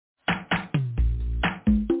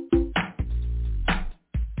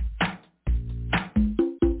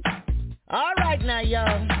All right now,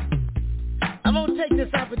 y'all. I'm going to take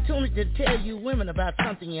this opportunity to tell you women about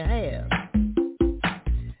something you have.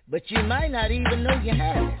 But you might not even know you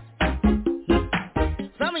have it.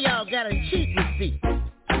 Some of y'all got a cheat receipt.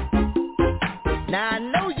 Now, I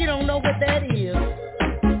know you don't know what that is,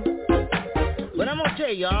 but I'm going to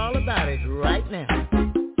tell you all about it right now.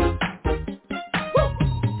 Woo!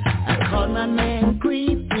 I caught my man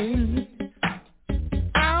creeping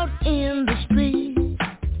out in the street,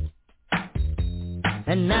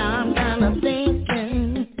 and now I'm kind of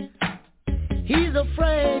thinking he's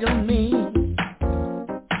afraid of me.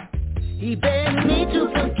 He begged me to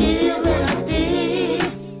forgive, and I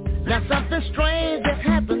did. Now something strange has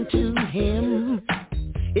happened to him.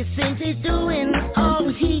 It seems he's doing all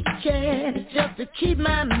he can just to keep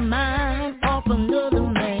my mind off another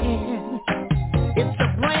man. It's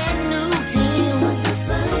a brand new him,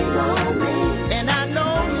 and I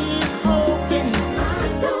know he's hoping.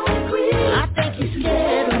 I think he's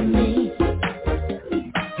scared of me.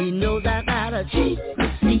 He knows I got a cheat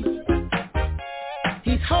receipt.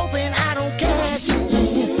 He's hoping I don't cash it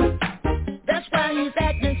in. That's why he's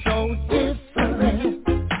acting so different.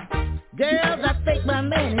 Girls, I think my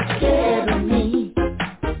man is scared of me.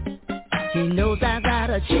 He knows I got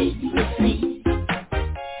a cheat receipt.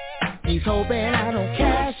 He's hoping I don't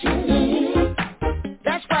cash it in.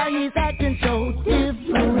 That's why he's acting so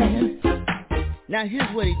different. Now here's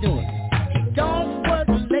what he's doing. He don't work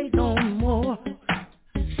late no more.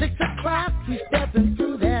 6 o'clock, he's stepping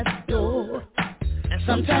through that door. And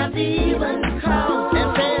sometimes he even calls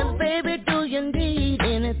and says, baby, do you need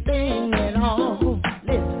anything at all?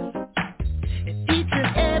 Listen, each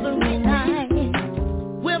and every night,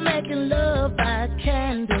 we're making love by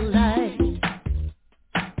candlelight.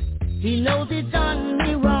 He knows he's done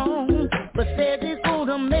me wrong, but said he's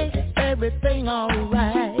gonna make everything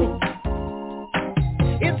alright.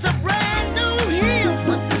 It's a brand new him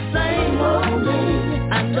with the same old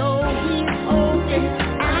name. I know he's okay,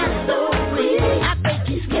 I'm so free. I think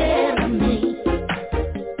he's scared of me.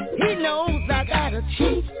 He knows I got a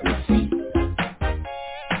cheat receipt.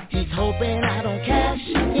 He's hoping I don't cash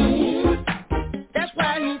it in. That's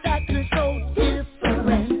why he's acting so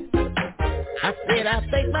different. I said I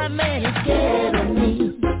think my man is scared of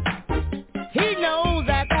me. He knows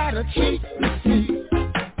I got a cheat receipt.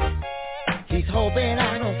 He's hoping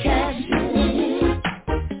I don't cash it in.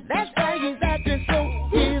 That's why he's acting so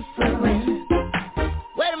different.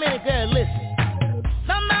 Wait a minute, girl, listen.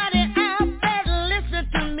 Somebody out there listen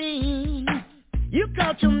to me. You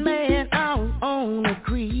caught your man out on a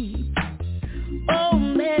creep. Oh,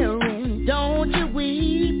 Mary, don't you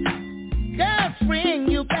weep.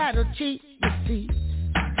 Girlfriend, you got a cheat receipt.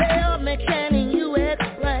 Tell me, can you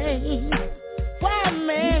explain why a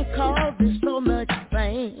man causes so much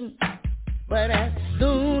pain? But as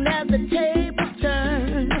soon as the table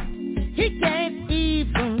turns, he can't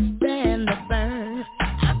even stand the burn.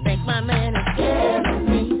 I think my man is scared of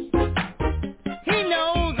me. He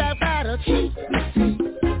knows I've got a cheat receipt.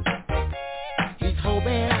 He's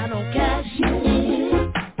hoping I don't cash it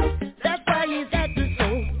in. That's why he's acting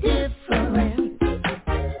so different.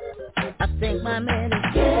 I think my man is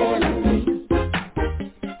scared of me.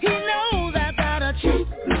 He knows I've got a cheat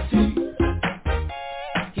receipt.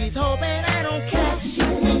 He's hoping I don't cash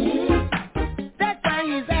it in. That's why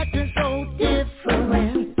he's acting so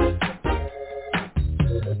different.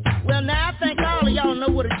 Well, now I think all of y'all know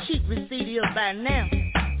what a cheat receipt is by now.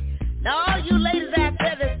 Now, all you ladies out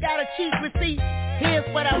there that's got a cheat receipt, here's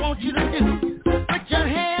what I want you to do. Put your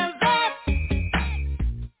hands up.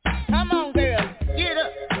 Come on, girl, get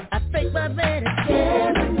up. I think my man is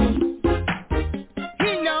scared of me.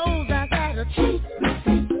 He knows I got a cheat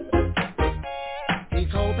receipt.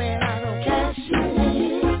 He's hoping I don't cash it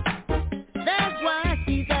in. That's why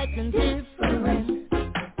he's acting different.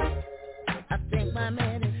 I think my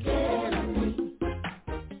man is scared of me.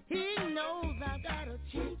 He knows I got a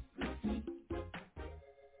cheat receipt.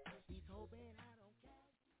 He's hoping I don't cash.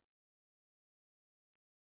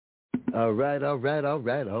 All right.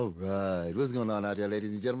 What's going on out there,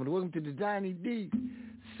 ladies and gentlemen? Welcome to the Donny D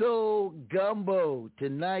Soul Gumbo.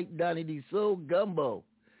 Tonight, Donny D Soul Gumbo.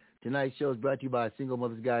 Tonight's show is brought to you by A Single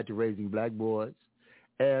Mother's Guide to Raising Black Boys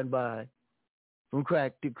and by From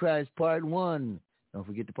Crack to Christ Part 1. Don't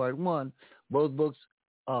forget the Part 1. Both books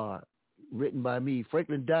are written by me,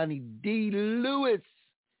 Franklin Donny D. Lewis.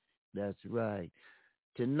 That's right.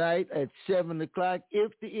 Tonight at 7 o'clock,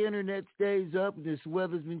 if the internet stays up, this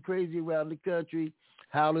weather's been crazy around the country,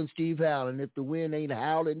 Howlin' Steve Howlin'. If the wind ain't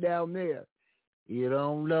howling down there, you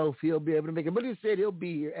don't know if he'll be able to make it. But he said he'll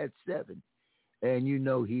be here at 7. And you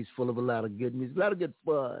know he's full of a lot of good music, a lot of good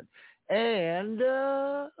fun. And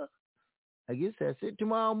I guess that's it.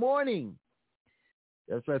 Tomorrow morning.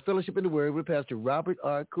 That's right. Fellowship in the Word with Pastor Robert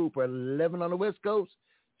R. Cooper. 11 on the West Coast,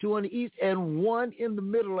 2 on the East, and 1 in the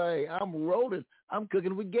middle. Hey, I'm rolling. I'm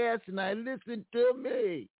cooking with gas tonight. Listen to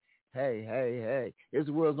me. Hey. It's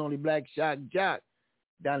the world's only black shock jock,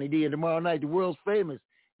 Donny D. And tomorrow night, the world's famous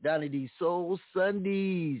Donny D Soul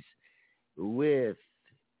Sundays with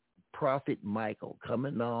Prophet Michael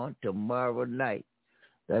coming on tomorrow night.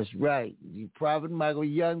 That's right. The Prophet Michael,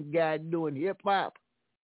 young guy doing hip-hop,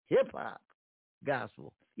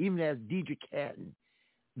 gospel. Even as Deidre Hatton,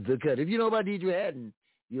 the cut. If you know about Deidre Hatton,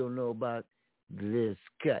 you'll know about this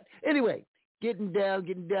cut. Anyway, getting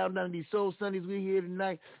down on these Soul Sundays we're here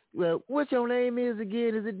tonight. Well, what your name is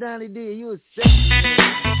again? Is it Donny D? You a sexy man.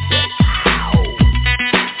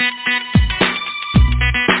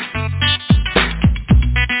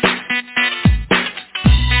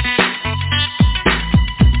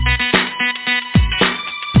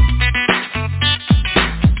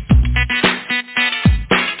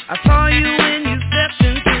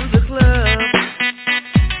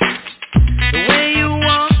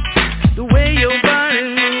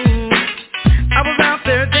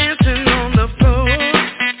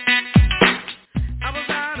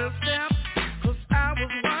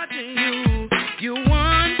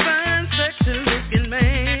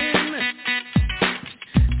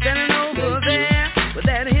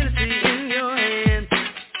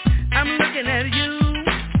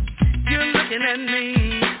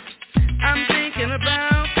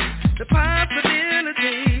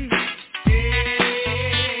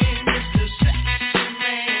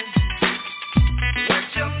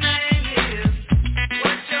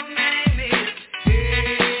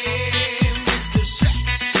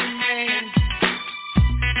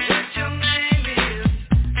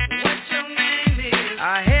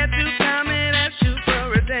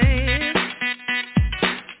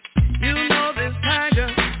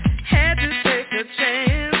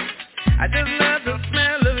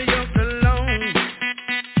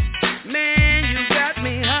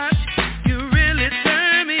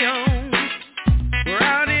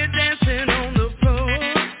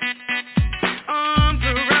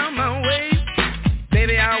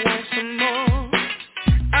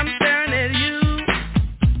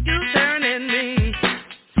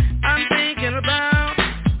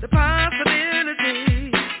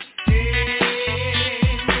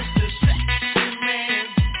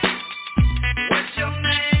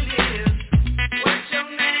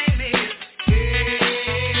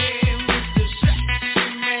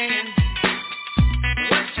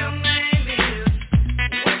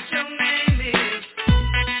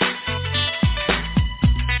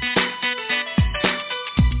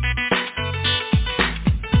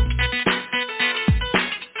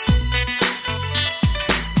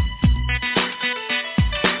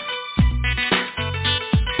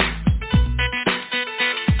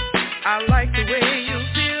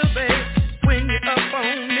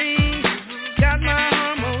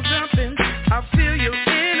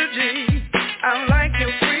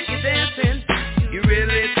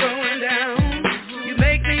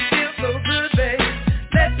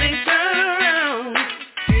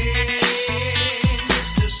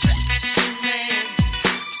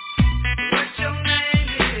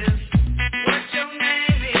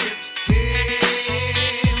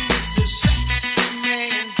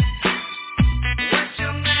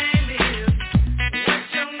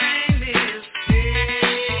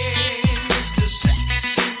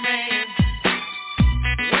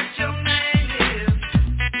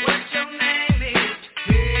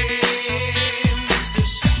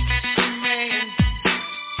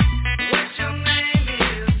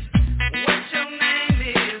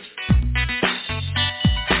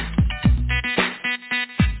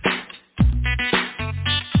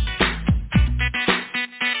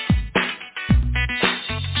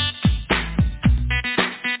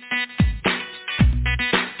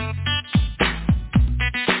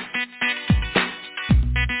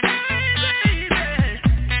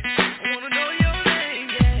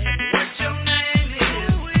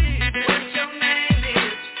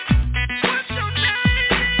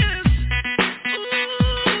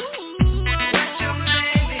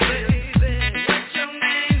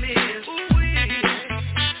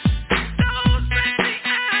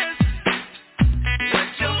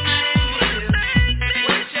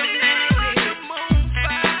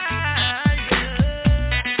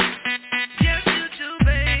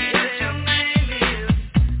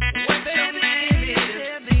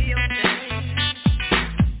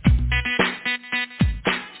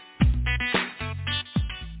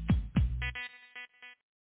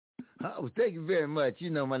 Oh, thank you very much. You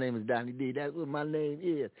know my name is Donny D. That's what my name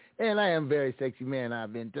is. And I am a very sexy man,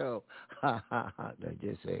 I've been told. Ha, ha, ha. I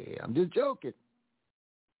just say, I'm just joking.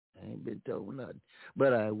 I ain't been told nothing.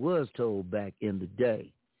 But I was told back in the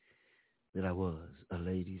day that I was a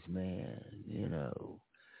ladies' man, you know,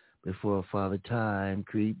 before Father Time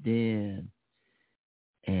creeped in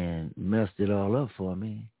and messed it all up for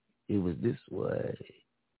me. It was this way.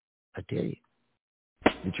 I tell you,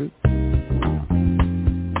 the truth.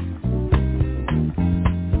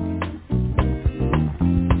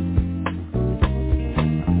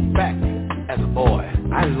 Back as a boy,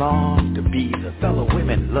 I longed to be the fellow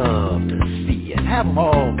women love to see and have them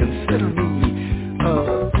all consider me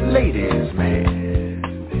a ladies' man.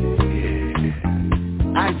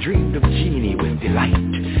 Yeah. I dreamed of Jeannie with delight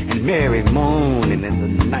and Mary moaning in the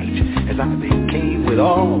night as I became with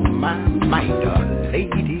all my might a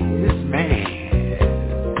ladies' man.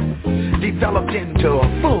 Developed into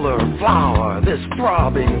a fuller flower, this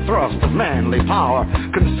throbbing thrust of manly power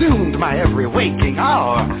consumed my every waking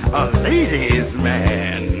hour, a ladies'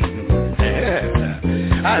 man. Yeah.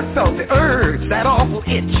 I felt the urge, that awful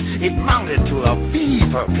itch, it mounted to a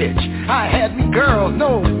fever pitch. I had me girls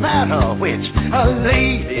no matter which, a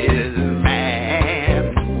ladies'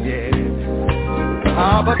 man.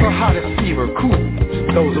 Yeah. But the hottest fever cools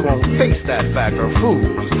those who won't face that fact are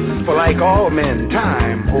fools. For like all men,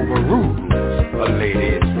 time overrules a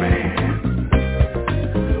ladies' man.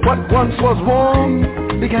 What once was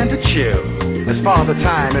warm began to chill as Father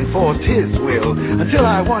Time enforced his will, until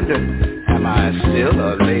I wondered, am I still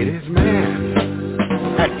a ladies' man?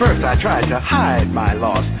 At first I tried to hide my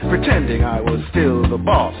loss, pretending I was still the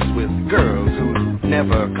boss, with girls who'd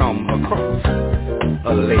never come across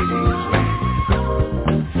a ladies' man.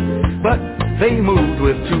 But they moved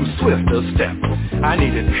with too swift a step. I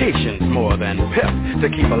needed patience more than pep to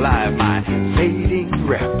keep alive my fading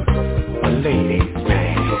rep, a ladies'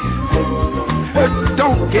 man.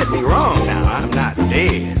 Don't get me wrong now, I'm not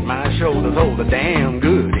dead. My shoulders hold a damn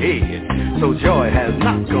good head, so joy has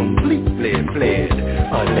not completely fled,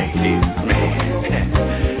 a ladies' man.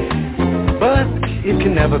 But it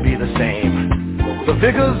can never be the same. The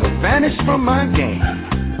vigor's vanished from my game.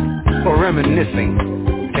 For reminiscing,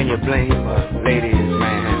 can you blame a ladies'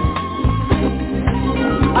 man?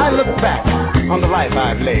 I look back on the life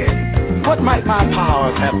I've led. What might my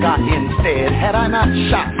powers have got instead had I not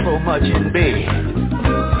shot so much in bed?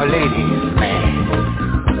 A ladies' man.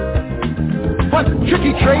 What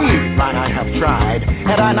tricky trade might I have tried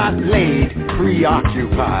had I not laid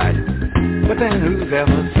preoccupied? But then who's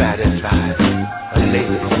ever satisfied? A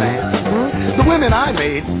ladies' man. The women I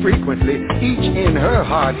made frequently, each in her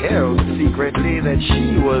heart held secretly that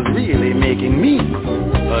she was really making me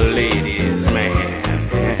a ladies' man.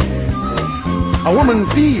 A woman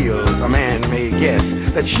feels, a man may guess,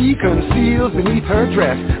 that she conceals beneath her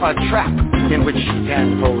dress a trap in which she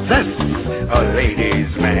can possess a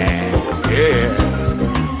ladies' man. Yeah.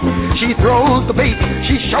 She throws the bait,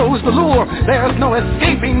 she shows the lure. There's no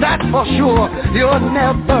escaping that for sure. You're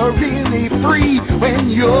never really free when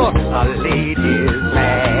you're a ladies'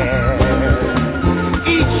 man.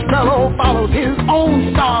 Each fellow follows his own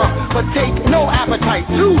star, but take no appetite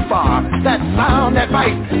too far. That's sound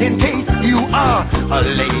advice in case you are a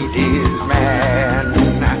ladies' man.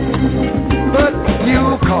 But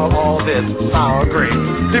you call all this sour grapes.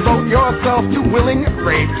 Devote yourself to willing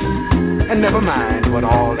rapes, and never mind what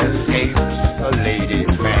all escapes a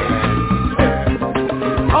ladies'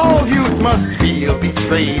 man. All youth must feel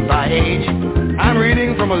betrayed by age. I'm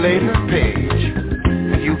reading from a later page,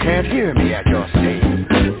 and you can't hear me at your stage.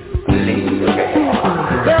 Ladies'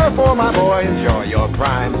 man. Therefore, my boy, enjoy your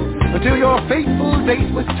prime until your fateful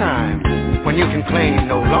date with time, when you can claim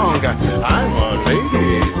no longer I'm a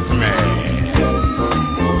ladies' man.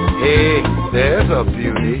 Hey, there's a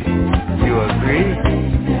beauty, you agree?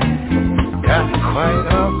 Got quite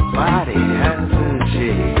a body, hasn't she?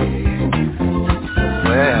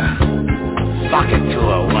 Well, sock it to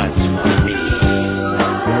her once for me.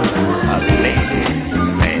 A ladies'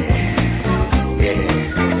 man. Yeah.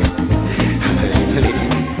 A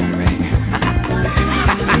ladies' man.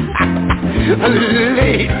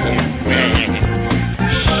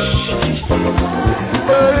 A ladies' man.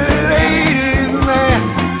 A ladies' man.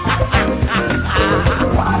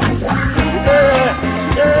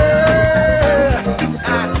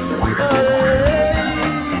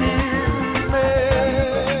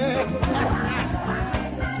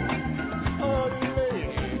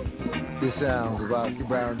 Sounds of Oscar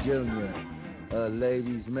Brown Jr., a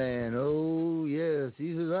ladies' man. Oh, yes.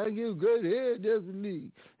 He says, I give great head, doesn't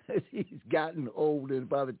he? He's gotten older, and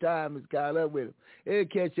by the time it's caught up with him, it'll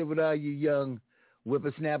catch up with all you young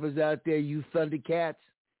Whippersnappers out there, you Thundercats,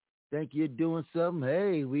 think you're doing something?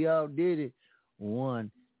 Hey, we all did it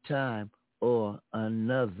one time or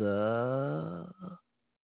another.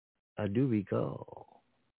 I do recall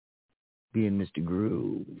being Mr.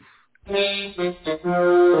 Groove. Hey, Mr.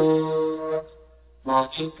 Groove,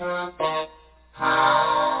 won't you come back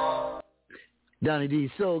home? Donny D.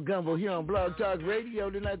 Soul Gumbo here on Blog Talk Radio,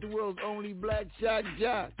 tonight the world's only black shock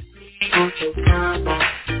jock. Won't you come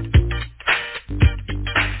back?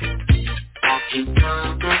 Won't you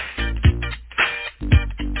come back?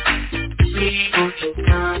 Please won't you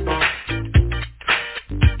come back?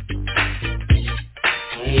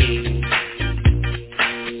 Hey.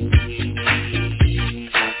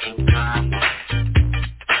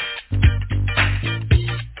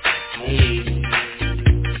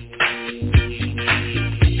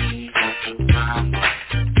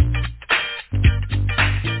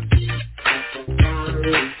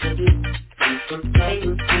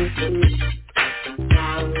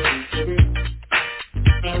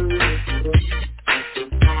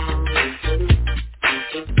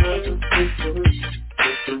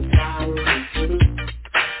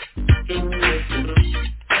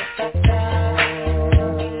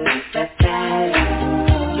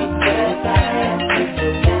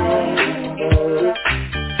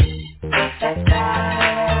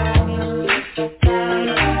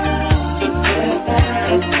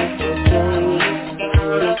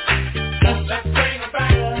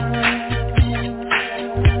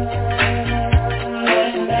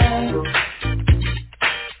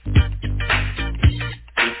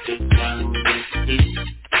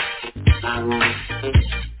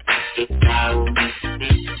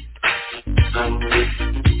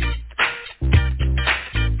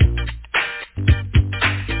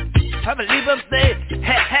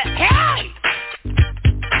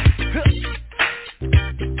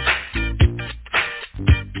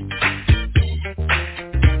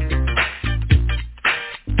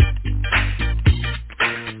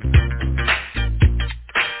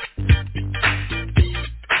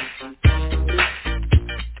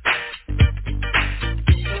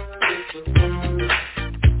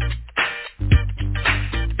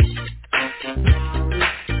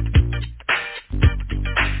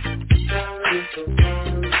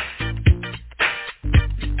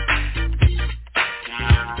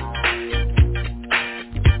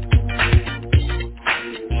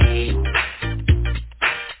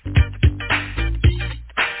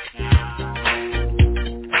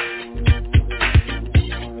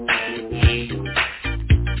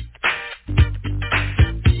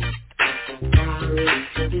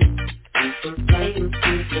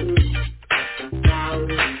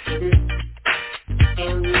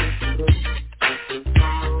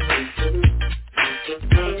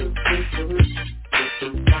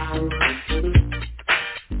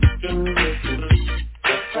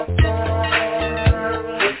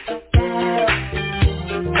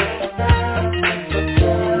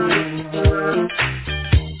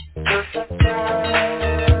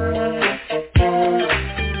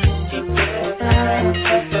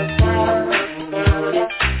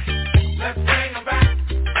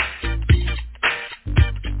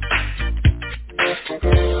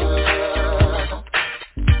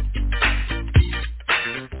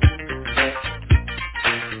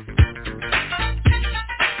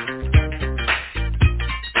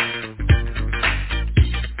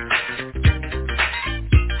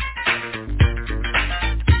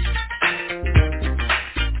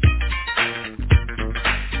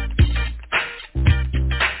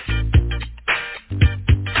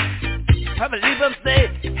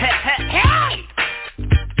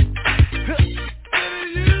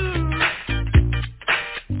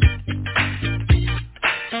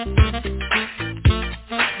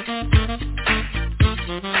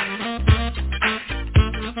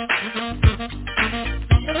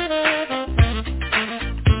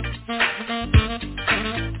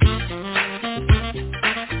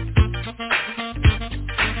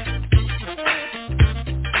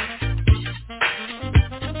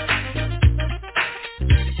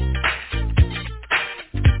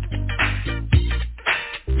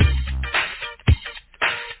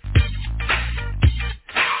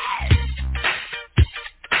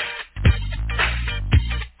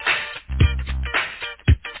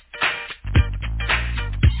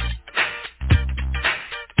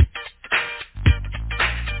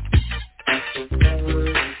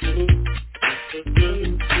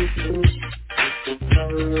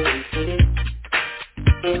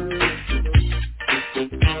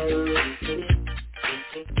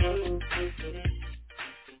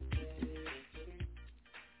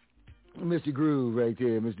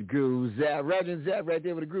 Okay, Mr. Groove. Zap, Roger and Zap right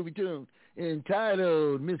there with a groovy tune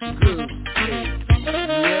entitled Mr. Groove.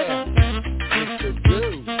 Yeah, Mr.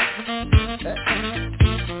 Groove.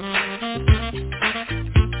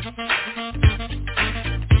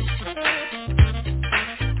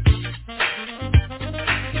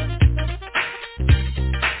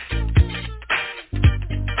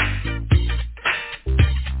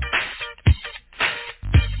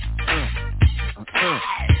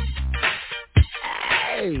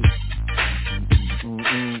 Hey. Boom,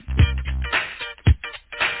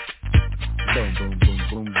 boom, boom,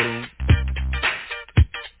 boom, boom.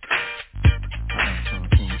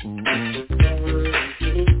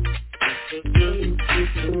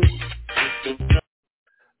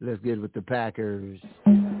 Let's get with the Packers.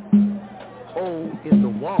 Hole in the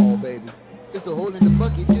wall, baby. It's a hole in the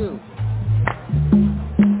bucket, too.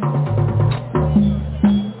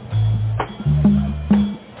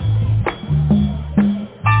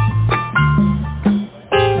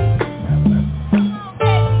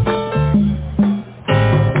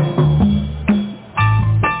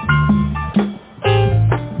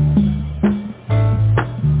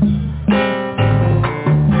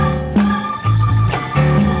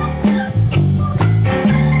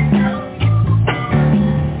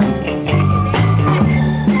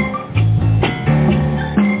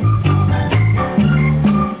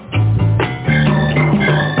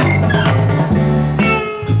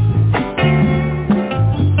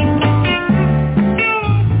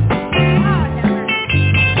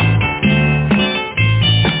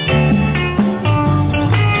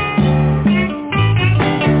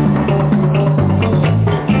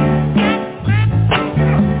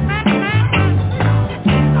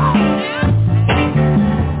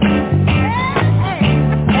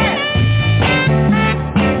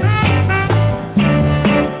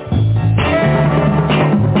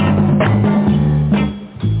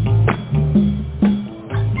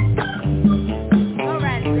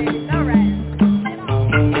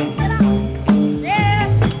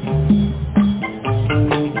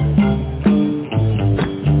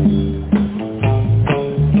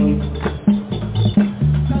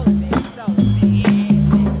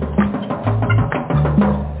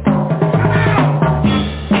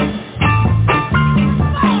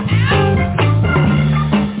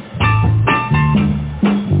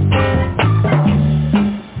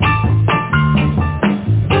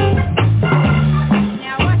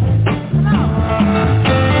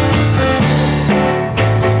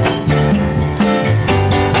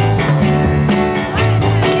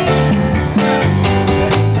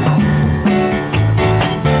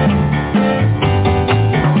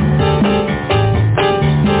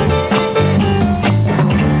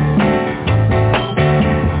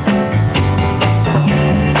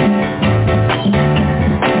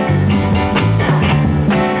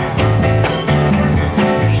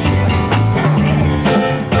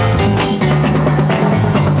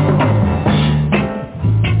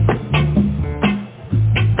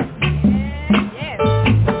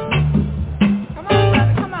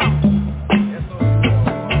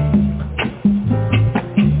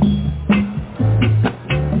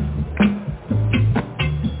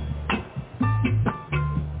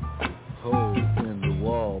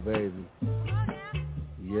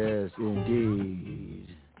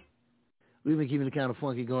 Kind of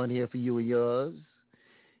funky going here for you and yours.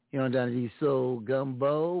 Here on Donnyds Soul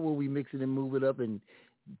Gumbo, where we mix it and move it up and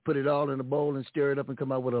put it all in a bowl and stir it up and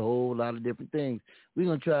come out with a whole lot of different things. We're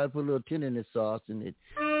going to try to put a little tenderness sauce and seasoning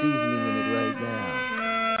in it right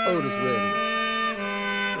now. Otis ready.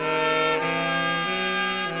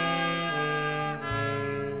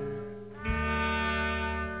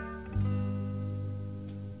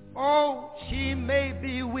 Oh, she may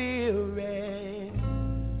be weary.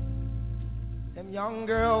 Them young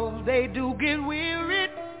girls, they do get weary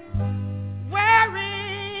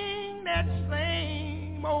wearing that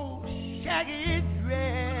same old shaggy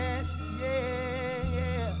dress,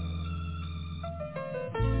 yeah.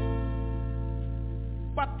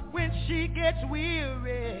 But when she gets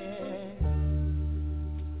weary,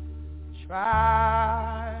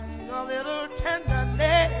 try a little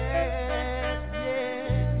tenderness, yeah.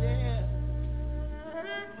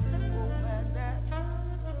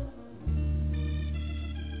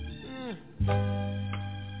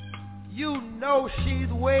 You know she's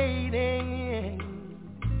waiting,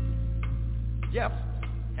 just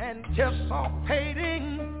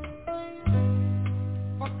anticipating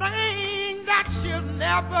for things that she'll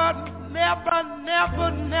never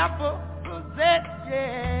possess,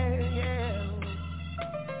 yeah.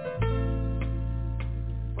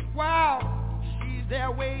 But while she's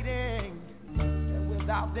there waiting, and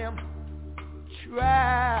without them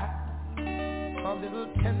try a little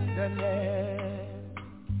tenderness.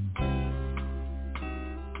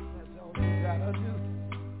 That's all you gotta do.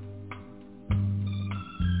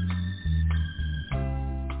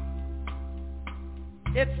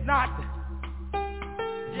 It's not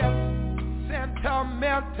just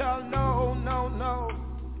sentimental, no, no, no.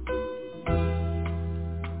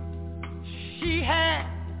 She had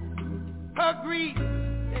her grief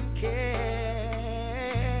and care,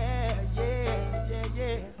 yeah, yeah,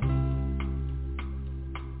 yeah.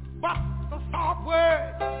 But the soft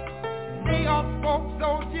words, they are spoke so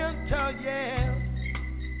gentle, yeah.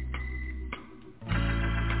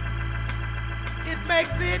 It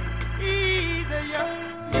makes it easier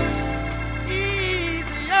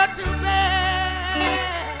to bear, yeah.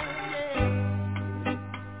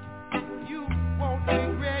 You won't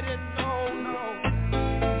regret it, no, no.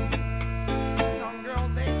 Some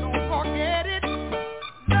girls, they don't forget it.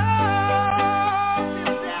 Love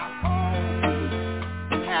is their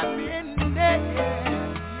only happiness, yeah.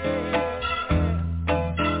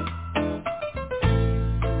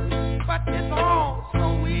 But it's all so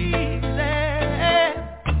easy.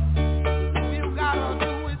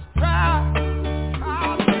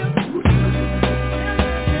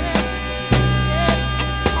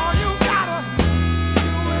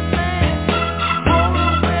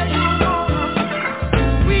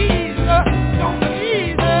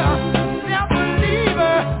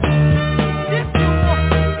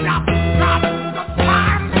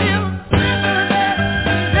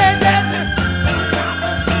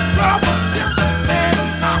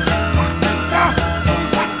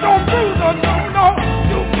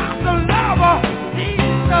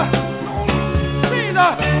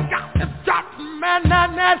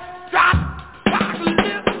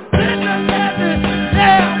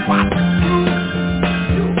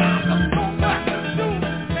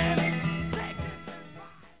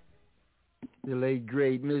 The late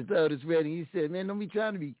great Mr. Otis Redding, he said, man, don't be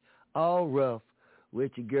trying to be all rough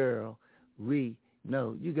with your girl.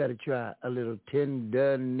 No, you got to try a little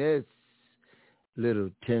tenderness. Little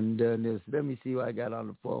tenderness. Let me see what I got on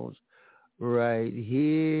the phones right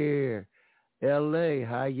here. L.A.,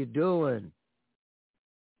 how you doing?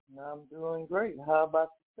 I'm doing great. How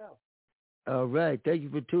about yourself? All right. Thank you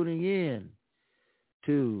for tuning in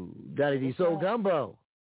to Donnyds Soul Gumbo.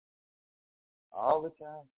 All the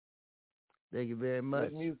time. Thank you very much.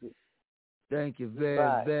 Good music. Thank you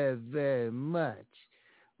very, very, very much.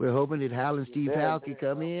 We're hoping that HOWLIN Steve Howe can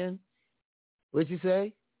come in. What'd you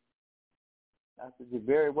say? I said you're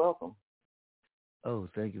very welcome. Oh,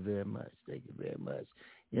 thank you very much. Thank you very much.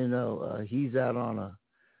 You know, he's out on a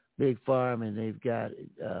big farm, and they've got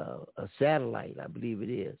a satellite, I believe it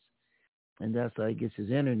is. And that's how he gets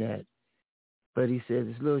his internet. But he says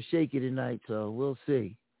it's a little shaky tonight, so we'll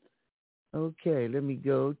see. Okay, let me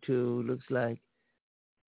go to, looks like,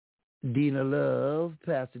 Dina Love.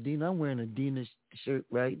 Pastor Dina, I'm wearing a Dina shirt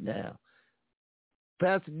right now.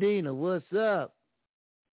 Pastor Dina, what's up?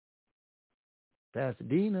 Pastor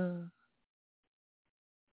Dina.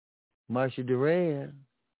 Marsha Duran.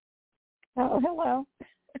 Oh, hello.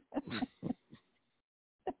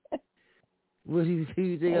 Who do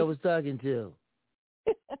you think I was talking to?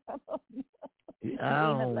 I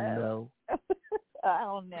don't know. I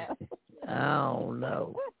don't know. I don't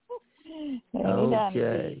know. Hey,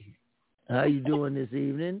 okay. How you doing this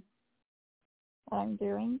evening? I'm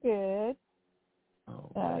doing good.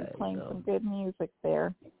 Right, playing some good music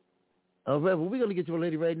there. All right. Well, we're going to get to a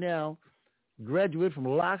lady right now. Graduate from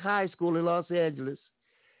Locke High School in Los Angeles.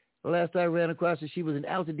 The last I ran across her, she was in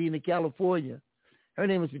Altadena, California. Her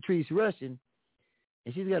name is Patrice Rushin,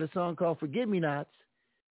 and she's got a song called Forget Me Nots.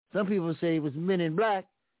 Some people say it was Men in Black.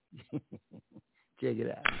 Check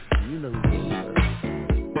it out. You know who it is.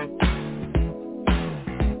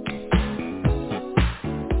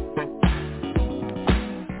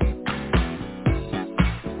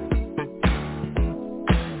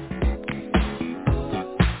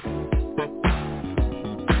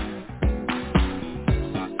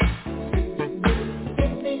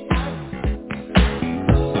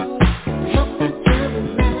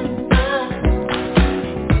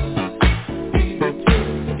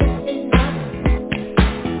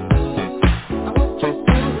 I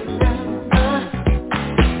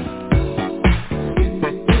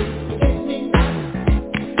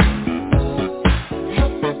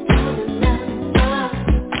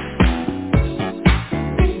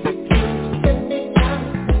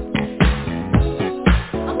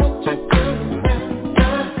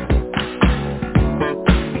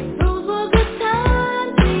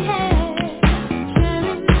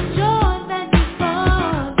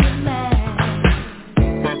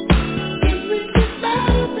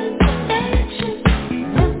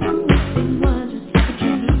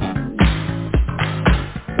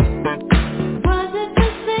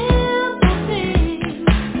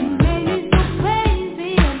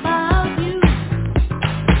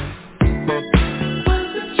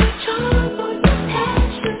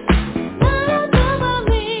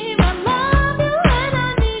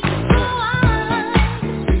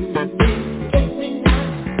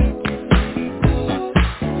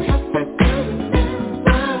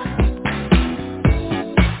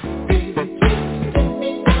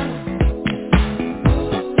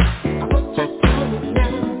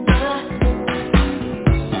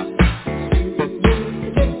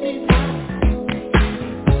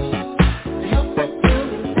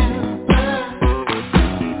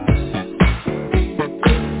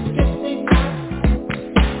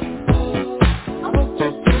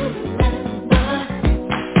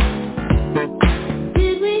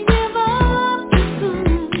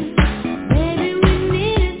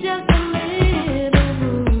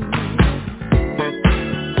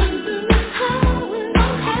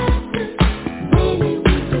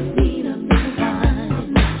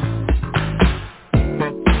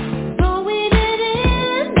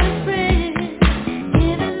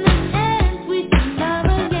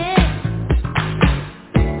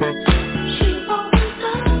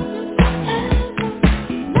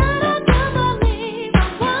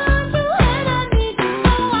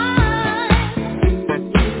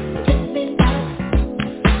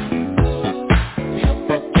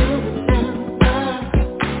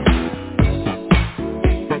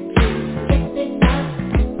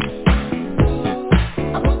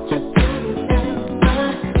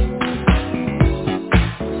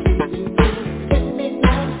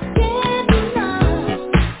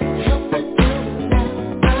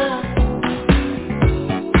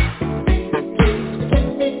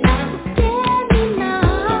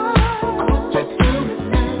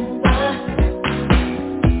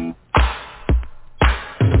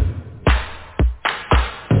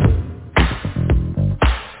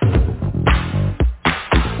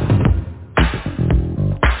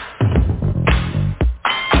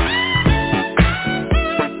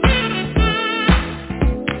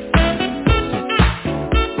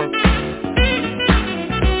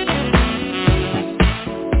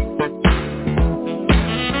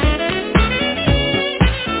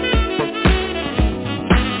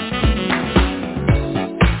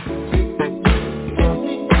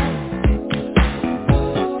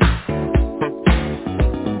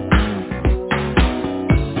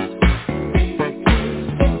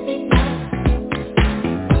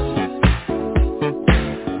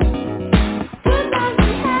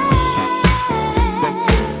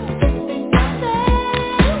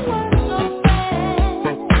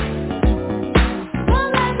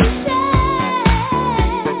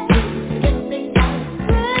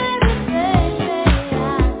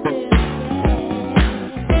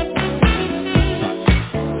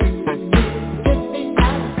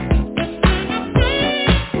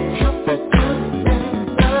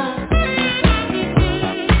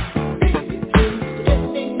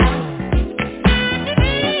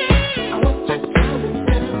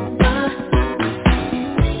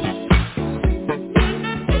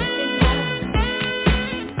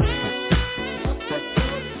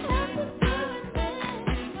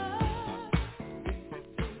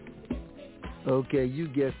Okay, you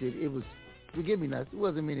guessed it. It was, forgive me now, it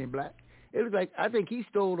wasn't Men in Black. It was like, I think he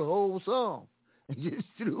stole the whole song and just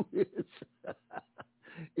threw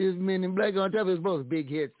his Men in Black on top. It was both big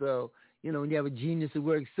hits. So, you know, when you have a genius of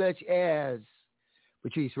work such as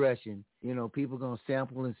Patrice Rushen, you know, people going to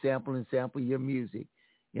sample and sample and sample your music.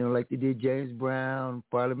 You know, like they did James Brown,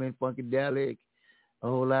 Parliament Funkadelic. A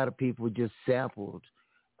whole lot of people just sampled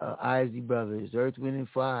Isley Brothers, Earth, Wind, and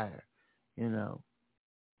Fire. You know,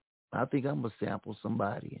 I think I'm going to sample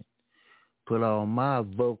somebody and put all my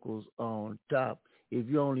vocals on top. If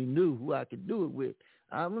you only knew who I could do it with.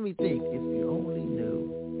 Let me think. If you only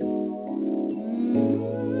knew.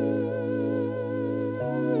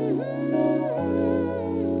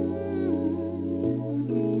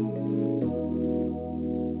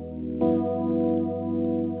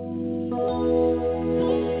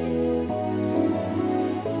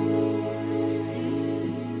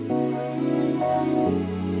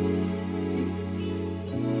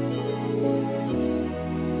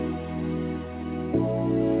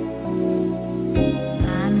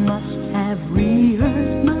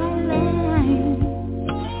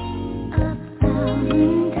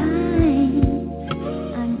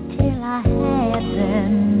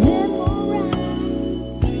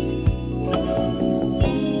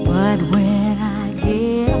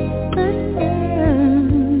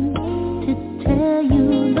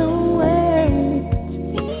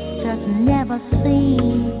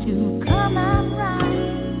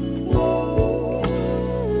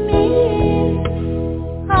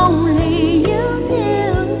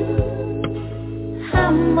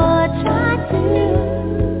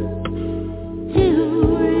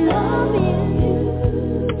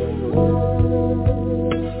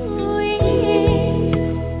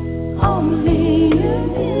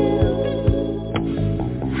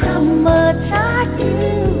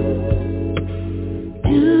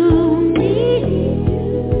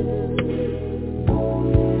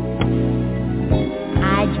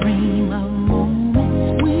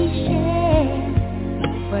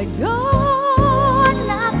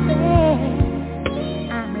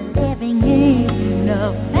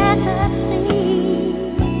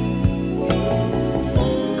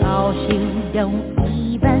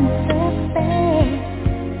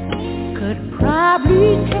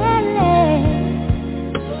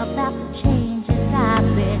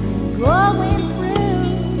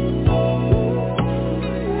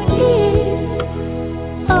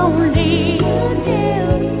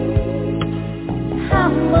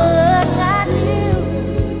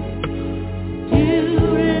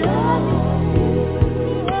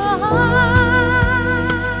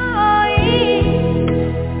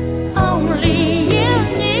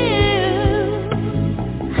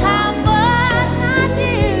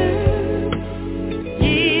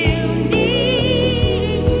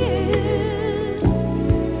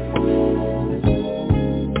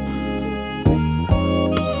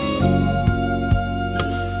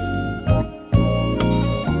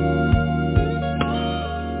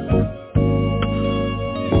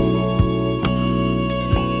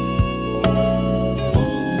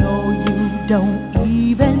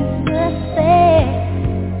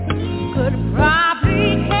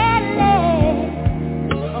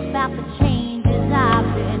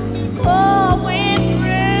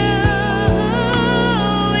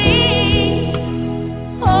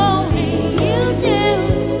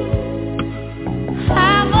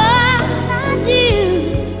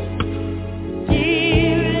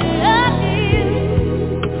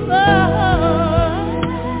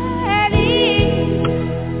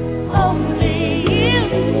 Only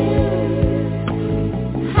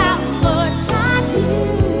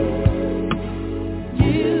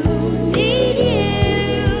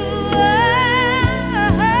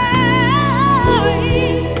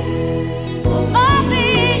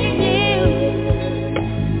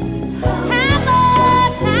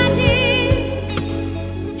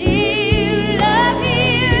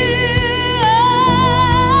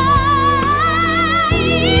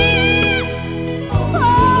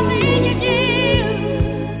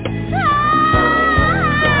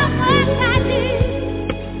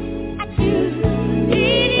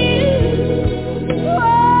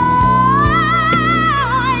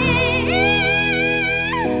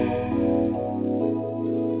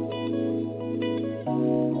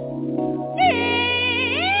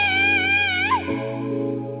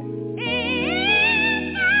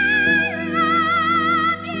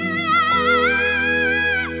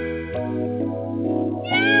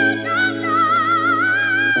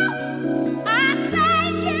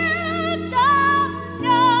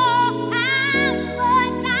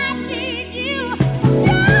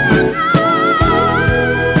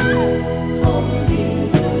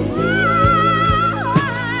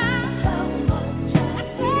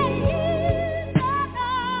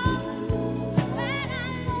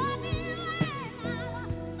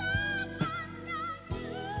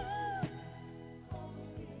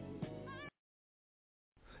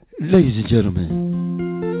Ladies and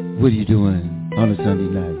gentlemen, what are you doing on a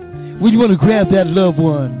Sunday night? When you want to grab that loved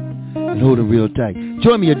one and hold it real tight.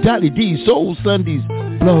 Join me at Dolly D's Soul Sundays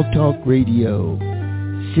Blog Talk Radio,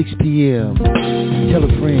 6 p.m. Tell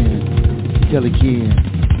a friend, tell a kid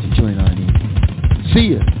to join on in.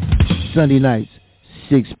 See ya Sunday nights,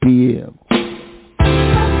 6 p.m.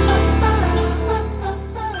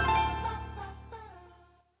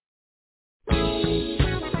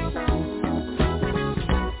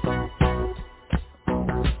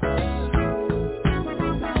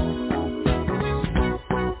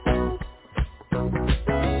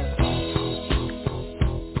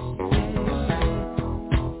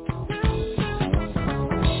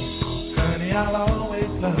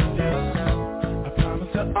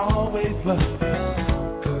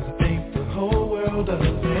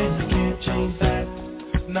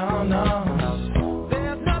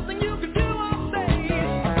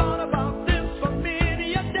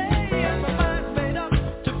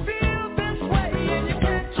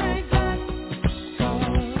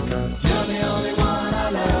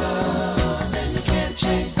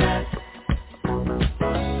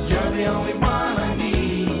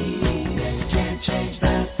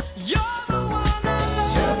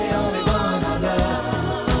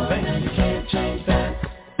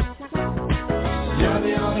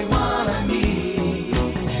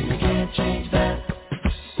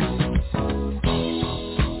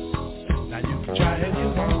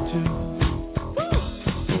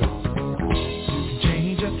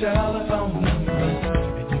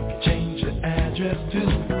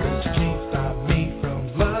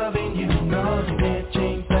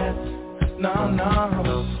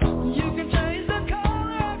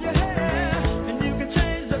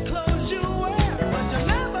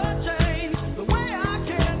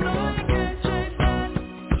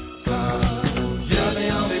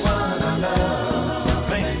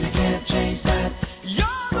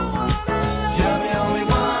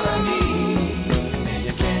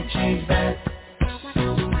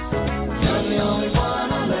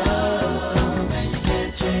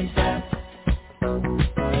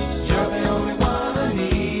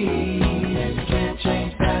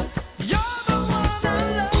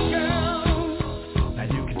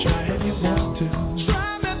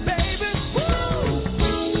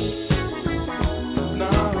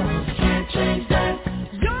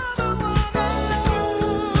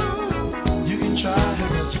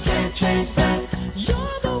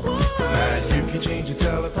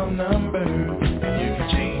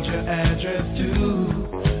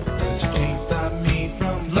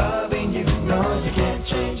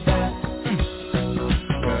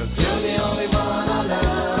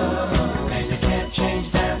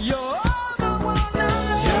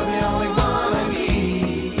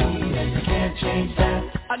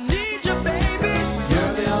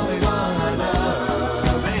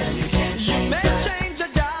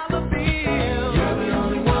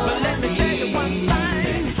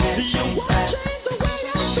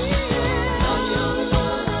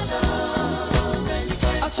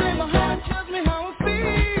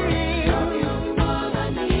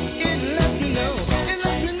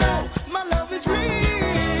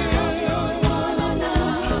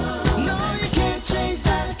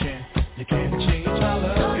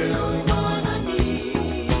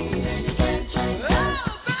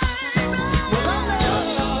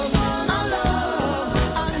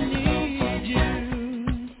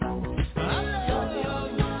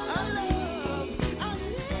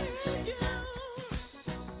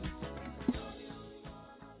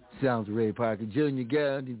 Sounds of Ray Parker Jr.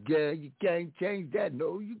 Girl, you can't change that.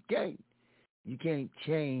 No, you can't. You can't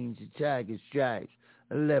change the tiger stripes,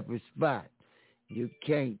 a leopard spot. You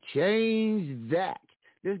can't change that.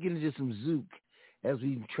 Let's get into some zouk as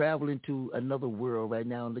we travel into another world right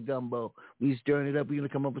now in the Gumbo. We stirring it up. We're going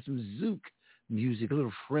to come up with some zouk music, a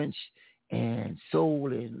little French and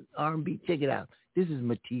soul and R&B. Check it out. This is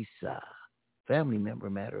Matissa, family member,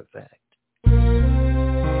 matter of fact.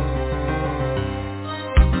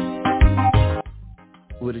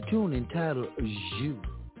 With a tune entitled Jou.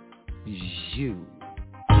 Jou.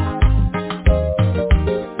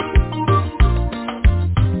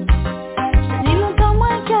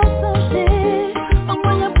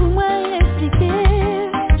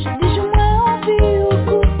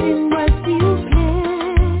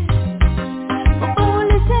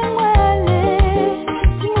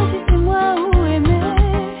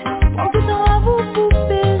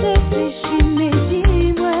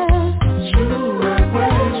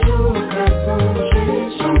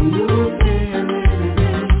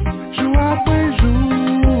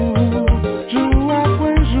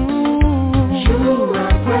 Jour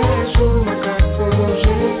après jour,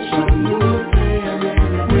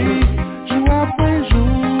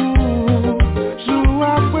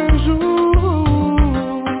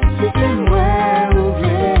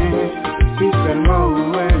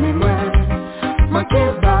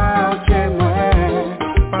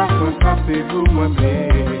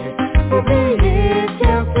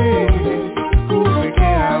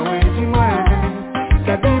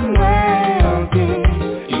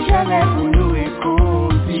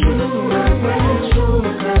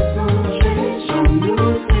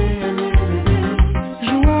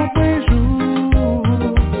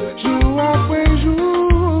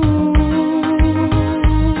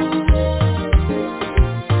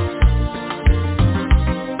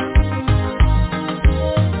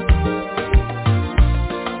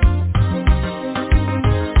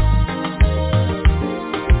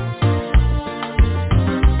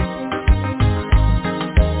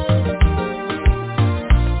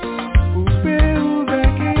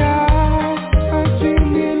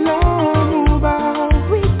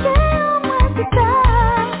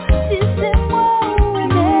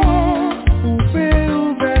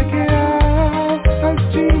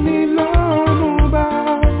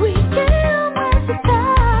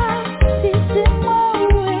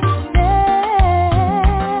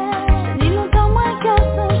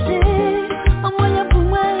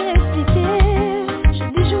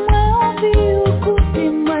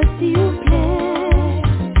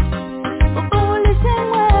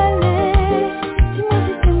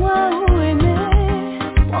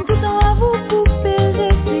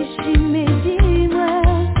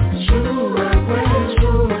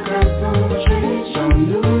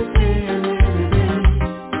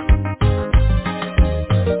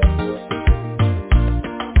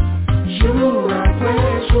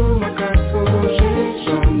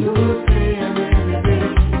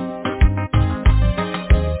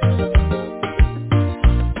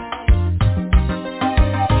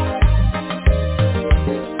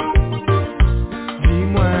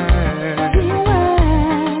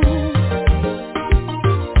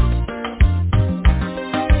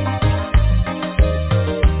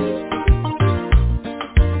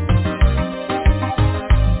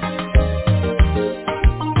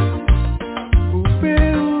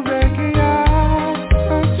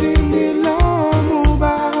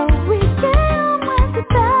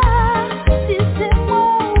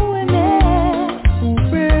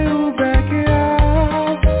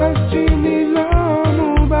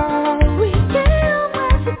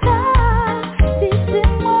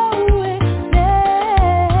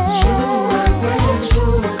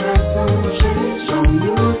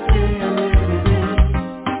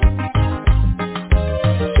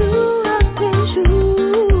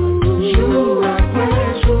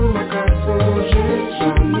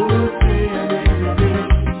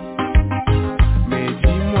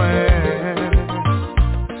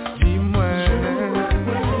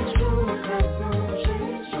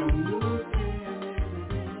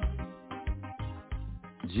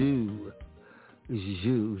 Jew.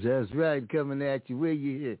 That's right, coming at you. Where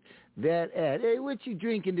you hear that at? Hey, what you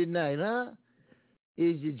drinking tonight, huh?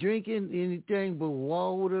 Is you drinking anything but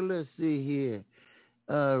water? Let's see here.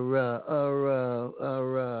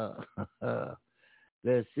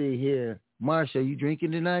 Let's see here. Marsha, you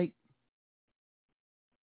drinking tonight?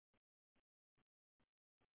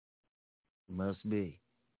 Must be.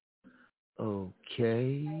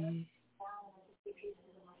 Okay.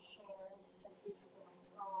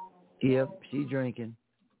 Yep, she drinking.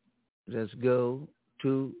 Let's go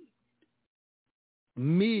to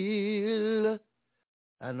meal.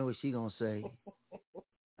 I know what she gonna say.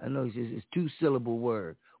 I know it's 2-syllable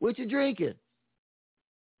word. What you drinking?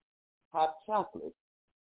 Hot chocolate.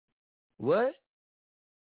 What?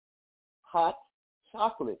 Hot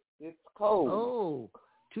chocolate. It's cold. Oh,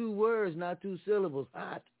 2 words, not 2 syllables.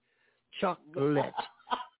 Hot chocolate.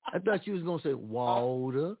 I thought you was gonna say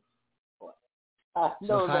water.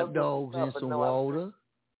 Some hot dogs and some water.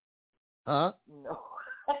 Huh? No.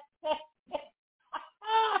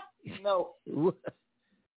 No.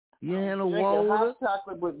 You had no drinking water? Hot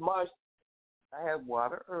chocolate with marshmallow. I had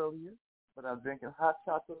water earlier, but I'm drinking hot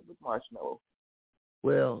chocolate with marshmallow.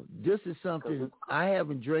 Well, this is something I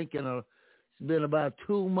haven't drank it's been about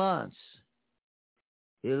 2 months.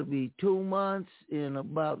 It'll be 2 months in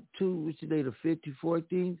about what's today, the 15th,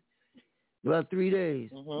 14th? About 3 days.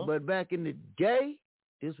 Mm-hmm. But back in the day,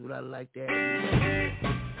 this is what I like to have.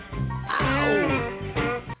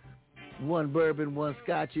 Ow! 1 bourbon, 1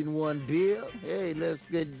 scotch, and 1 beer. Hey, let's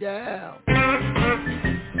get down.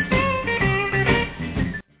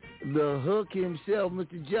 The Hook himself,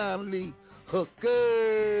 Mr. John Lee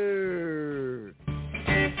Hooker.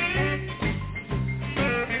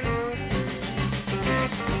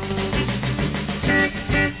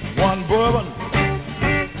 One bourbon,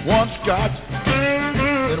 1 scotch,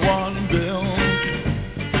 and 1 bill.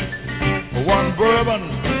 1 bourbon,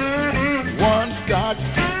 1 scotch,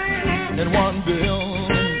 and 1 bill.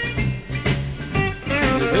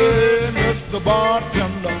 Hey, Mr.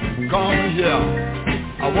 Bartender, come here.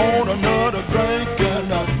 I want another drink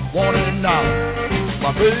and I want it now.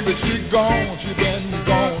 My baby, she gone, she been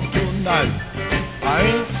gone tonight. I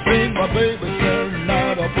ain't seen my baby since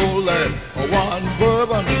night of bullet. 1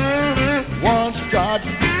 bourbon, 1 scotch,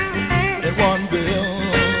 and 1 bill.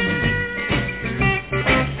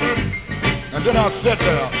 And then I sit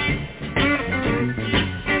there,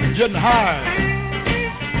 getting high,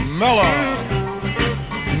 mellow,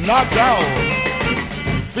 knocked out,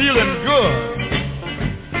 feeling good.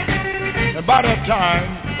 And by that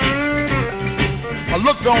time, I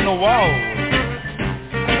looked on the wall,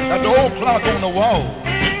 at the old clock on the wall.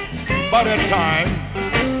 By that time,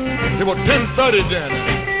 it was 10:30 then.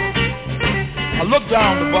 I looked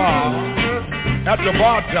down the bar at the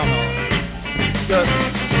bartender. Said,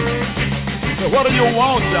 what do you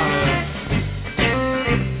want, Johnny?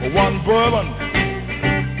 1 bourbon,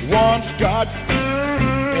 1 scotch,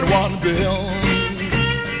 and 1 bill.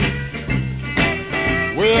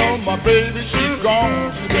 Well, my baby, she's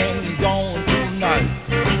gone, she been gone tonight.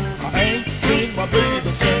 I ain't seen my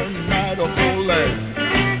baby since night of bullet.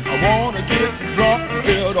 I wanna get drunk and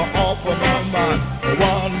get her off of my mind.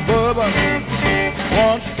 1 bourbon,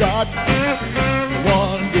 1 scotch,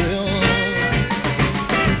 1 bill.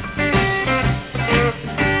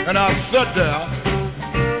 And I sat there,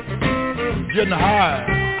 getting high,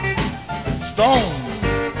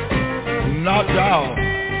 stoned, knocked out.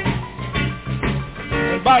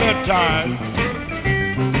 And by that time,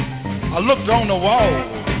 I looked on the wall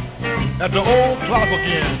at the old clock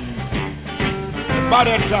again. And by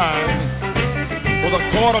that time, it was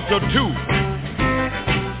 1:45.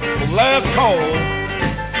 The last call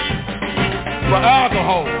for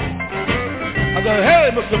alcohol. I said,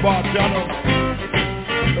 hey, Mr. Bartender,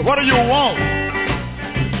 what do you want?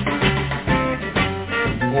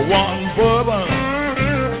 1 bourbon,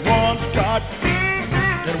 1 scotch,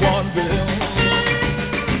 and 1 bill.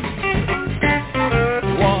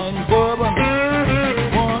 1 bourbon,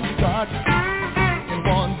 1 scotch, and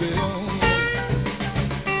 1 bill.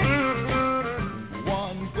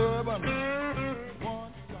 1 bourbon,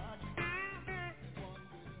 1 scotch, and 1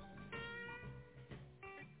 bill.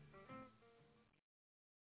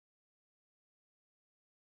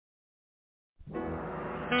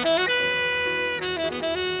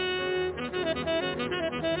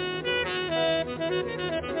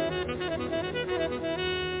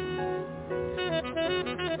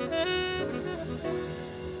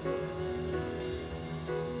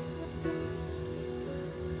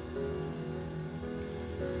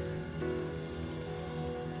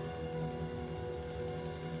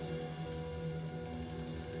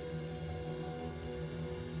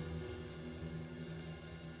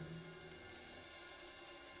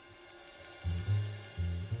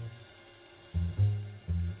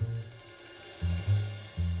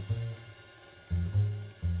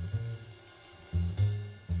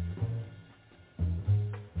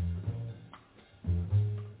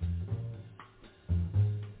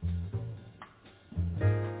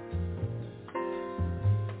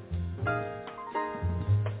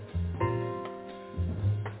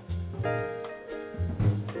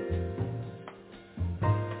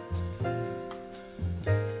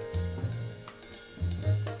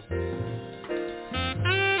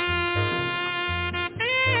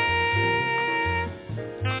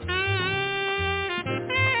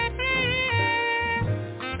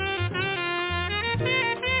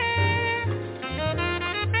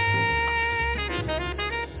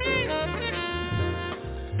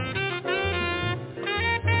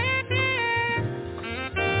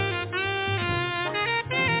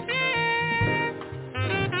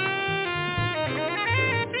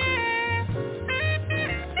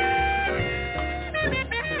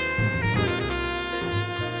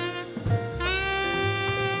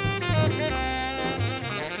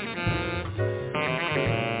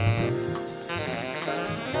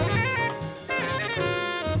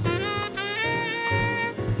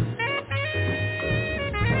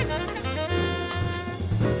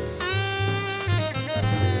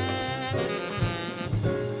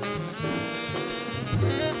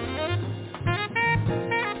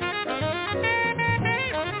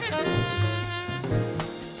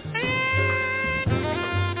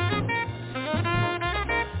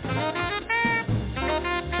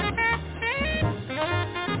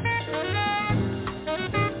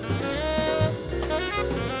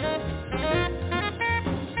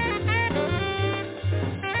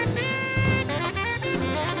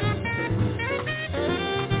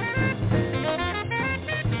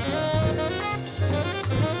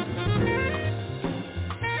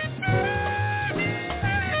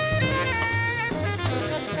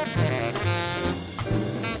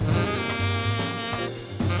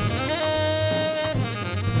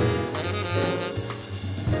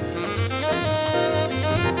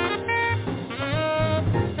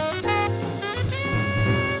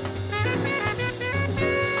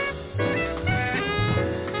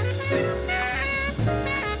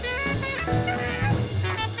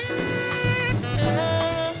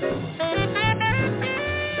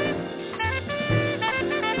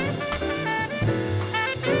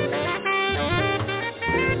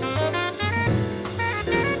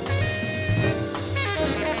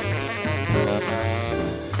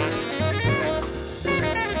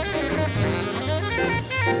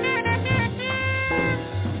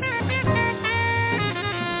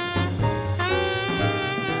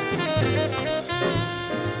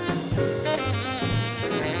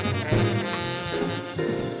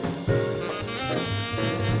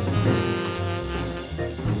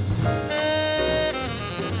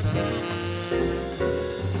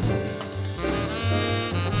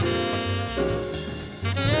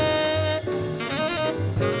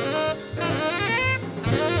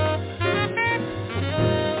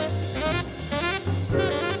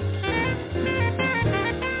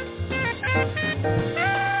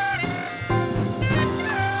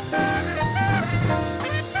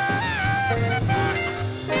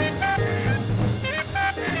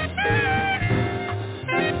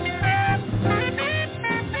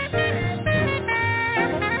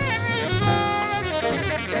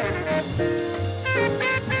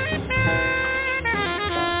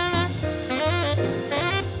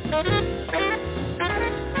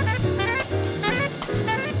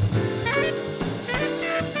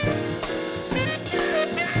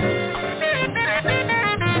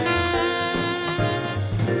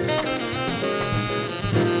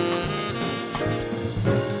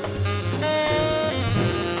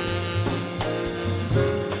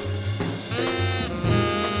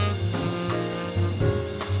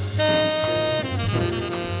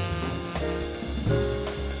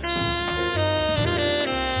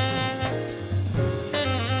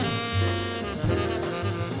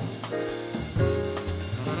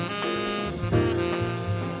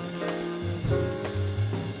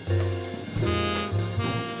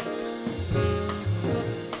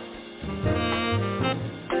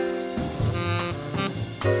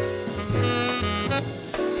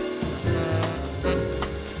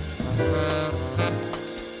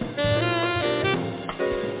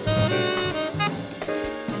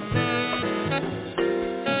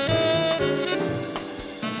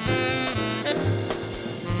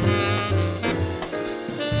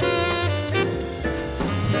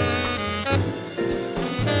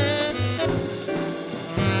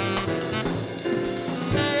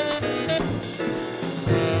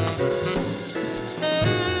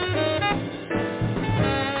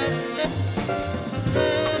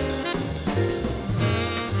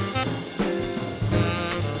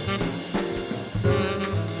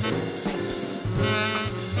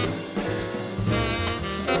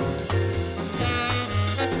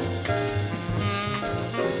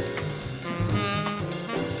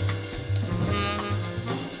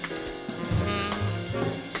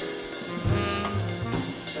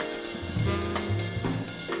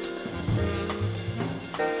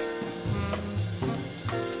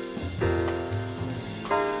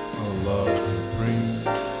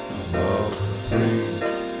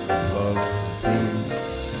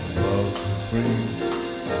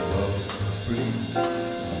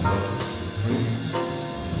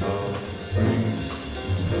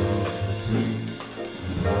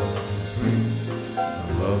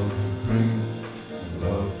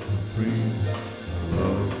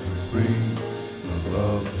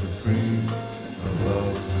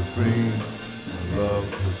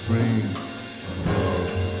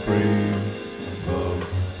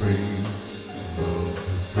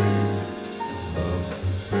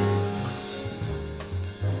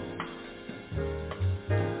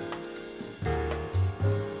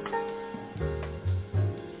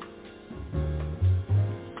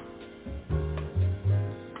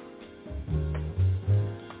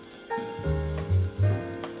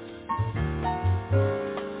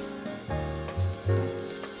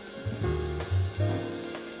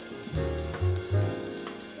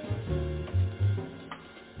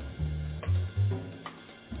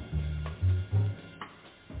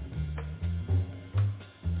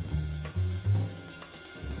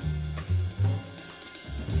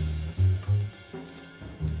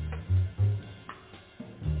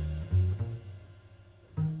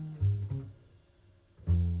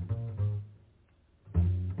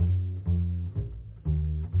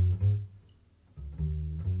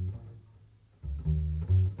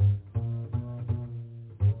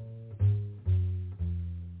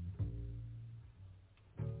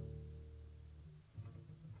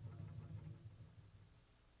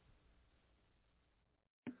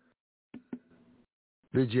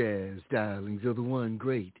 The jazz stylings of the one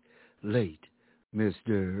great, late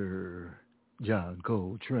Mr. John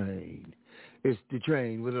Coltrane. It's the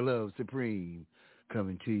train with a love supreme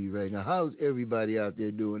coming to you right now. How's everybody out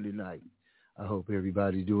there doing tonight? I hope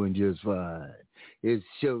everybody's doing just fine. It's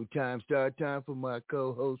showtime, start time for my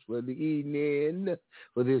co-host for the evening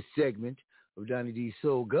for this segment of Donny D's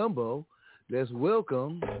Soul Gumbo. Let's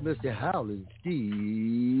welcome Mr. HOWLIN,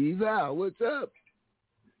 Steve Howe. What's up?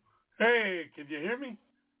 Hey, can you hear me?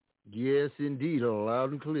 Yes, indeed.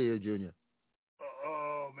 Loud and clear, Junior.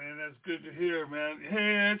 Oh, man, that's good to hear, man.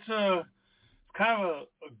 Hey, it's kind of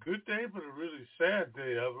a good day, but a really sad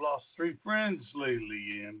day. I've lost 3 friends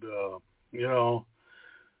lately, and,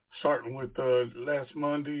 starting with last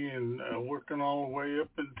Monday and working all the way up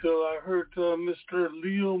until I heard Mr.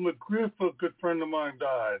 Leo McGriff, a good friend of mine,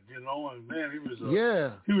 died, and, man, he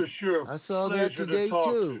was sure a I saw pleasure that today, to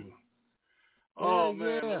talk too. to. Oh, yeah,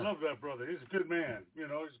 man, yeah. I love that brother. He's a good man. He's a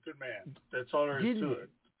good man. That's all there is to it.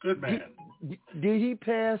 Good man. Did he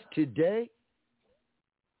pass today?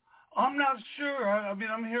 I'm not sure. I mean,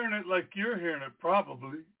 I'm hearing it like you're hearing it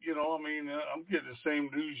probably. I'm getting the same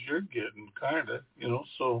news you're getting, kind of,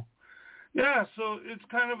 so. Yeah, so it's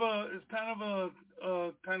kind of a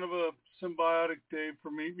symbiotic day for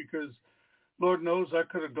me because Lord knows I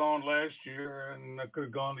could have gone last year and I could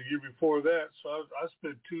have gone the year before that. So I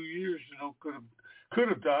spent 2 years, could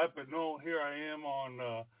have died, but no, here I am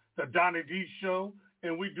on the Donny D show,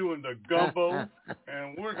 and we're doing the Gumbo,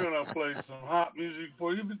 and we're gonna play some hot music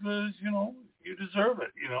for you because you deserve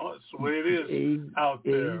it. It's the way it is out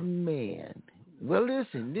there. Amen. Well,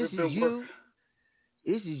 listen, this is you.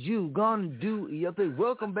 This is you going to do your thing.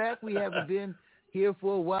 Welcome back. We haven't been here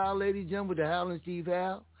for a while, ladies and gentlemen, with the HOWLIN Steve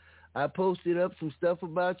Howe. I posted up some stuff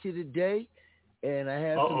about you today, and I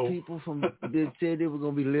had some people that said they were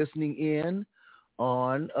going to be listening in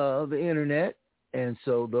on the internet, and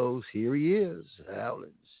so here he is,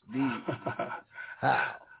 HOWLIN Steve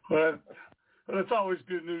Howe. Well, it's always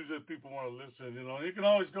good news that people want to listen. You can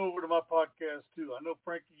always go over to my podcast too. I know,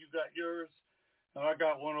 Frankie, you got yours. And I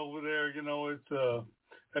got one over there, it's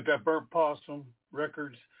at that Burnt Possum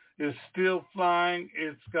Records. It's still flying.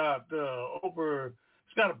 It's got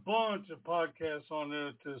it's got a bunch of podcasts on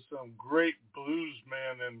there to some great blues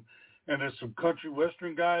men and there's some country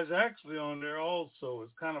western guys actually on there also.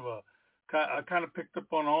 It's I kind of picked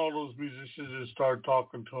up on all those musicians and started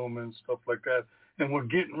talking to them and stuff like that. And we're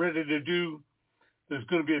getting ready to there's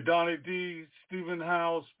going to be a Donny D, Stephen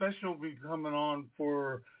Howe special be coming on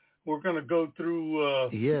we're going to go through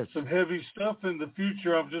some heavy stuff in the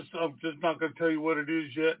future. I'm just not going to tell you what it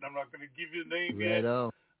is yet, and I'm not going to give you the name yet.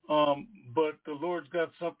 On. But the Lord's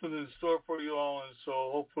got something in store for you all, and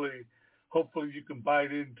so hopefully you can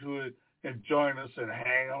bite into it and join us and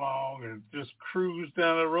hang along and just cruise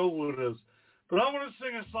down the road with us. But I want to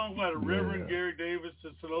sing a song by the Reverend Gary Davis.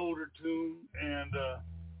 It's an older tune, and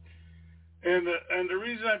the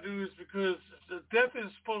reason I do is because death is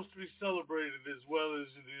supposed to be celebrated as well as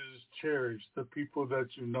it is cherished, the people that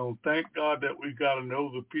you know. Thank God that we got to know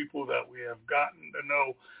the people that we have gotten to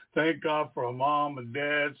know. Thank God for our mom and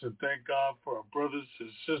dads, and thank God for our brothers and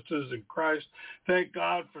sisters in Christ. Thank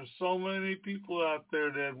God for so many people out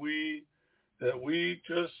there that we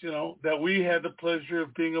just, that we had the pleasure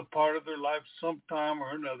of being a part of their life sometime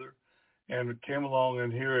or another. And it came along,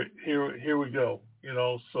 and here we go,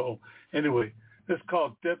 So anyway, it's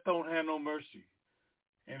called Death Don't Have No Mercy.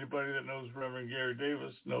 Anybody that knows Reverend Gary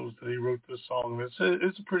Davis knows that he wrote this song.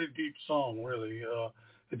 It's a pretty deep song, really.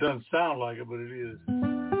 It doesn't sound like it, but it is.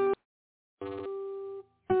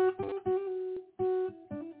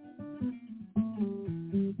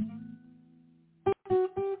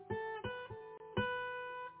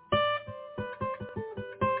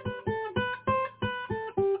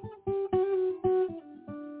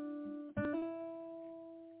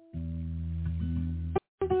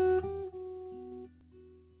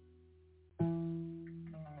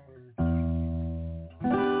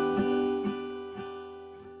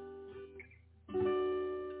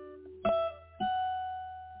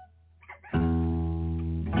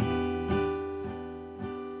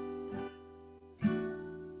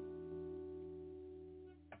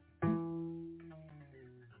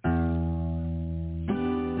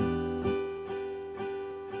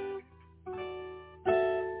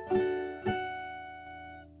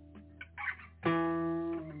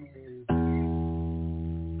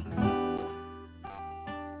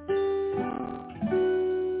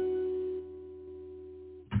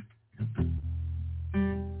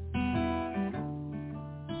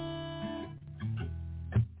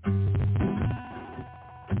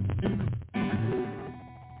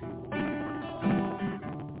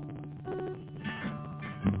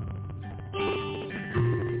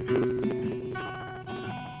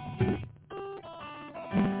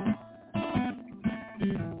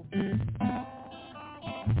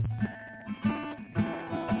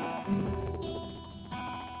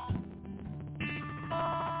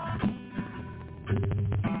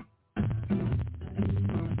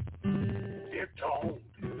 It don't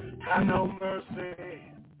have no mercy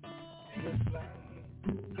in this land.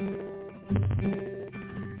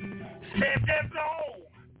 Said it don't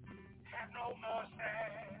have no mercy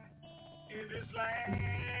in this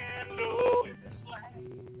land. No, in this land.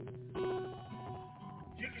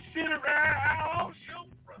 You can sit around your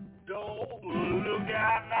front door. Look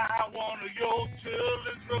out now, one of your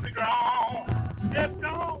children's from the ground. It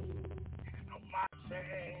don't have no mercy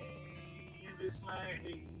in this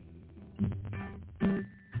land.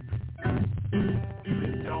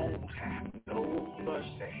 It don't have no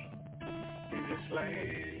mercy in this land.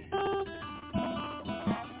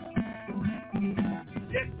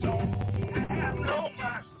 It don't have no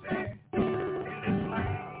mercy in this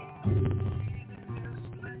land.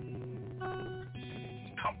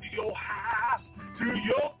 Come to your house, through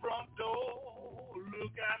your front door.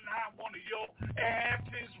 Look out now, one of your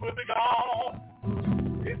aunties will be gone.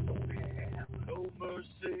 It don't have no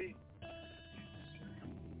mercy.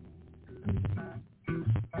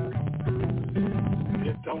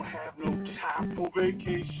 It don't have no time for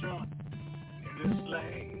vacation in this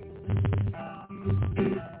land.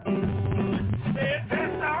 It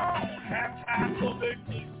don't have time for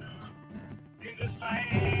vacation in this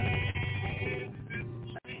land.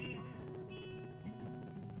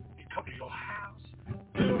 You come to your house,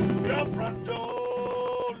 through your front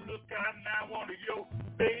door. Look out now, one of your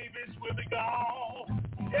babies will be gone.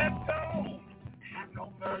 It don't have no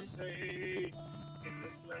mercy in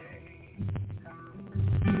this land.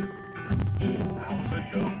 I was a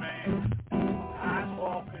young man, I was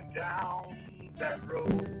walking down that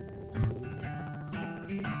road.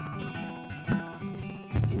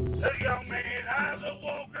 A young man, I was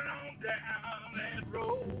walking on down that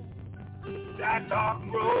road, that dark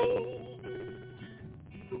road.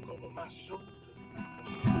 Look over my shoulder,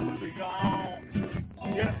 we'll be gone.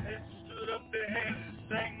 Yes, it stood up there and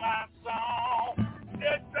sang my song.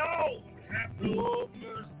 It don't have no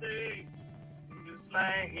mercy in this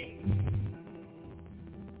land.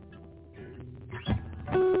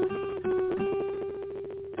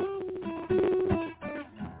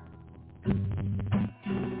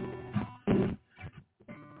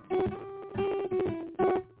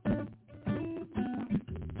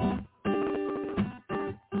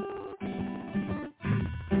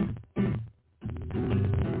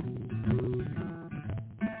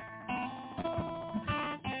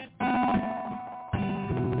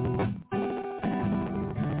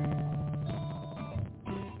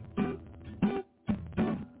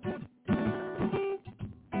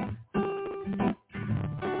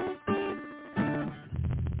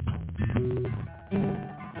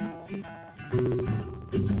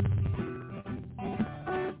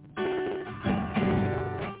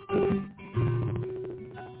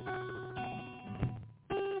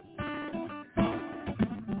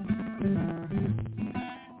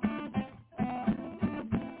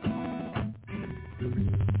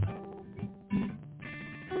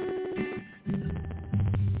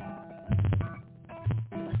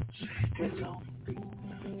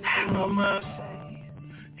 No mercy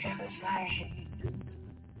in this land.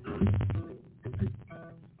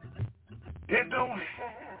 It don't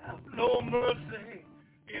have no mercy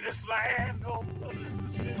in this land. No mercy.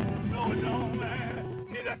 No, it don't have.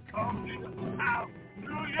 It'll come to the house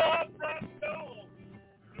through your front door.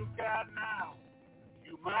 Look out now.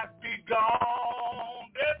 You might be gone.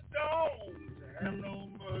 It don't have no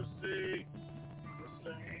mercy in this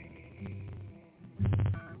land.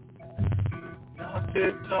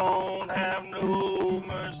 It don't have no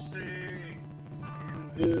mercy in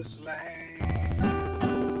this land.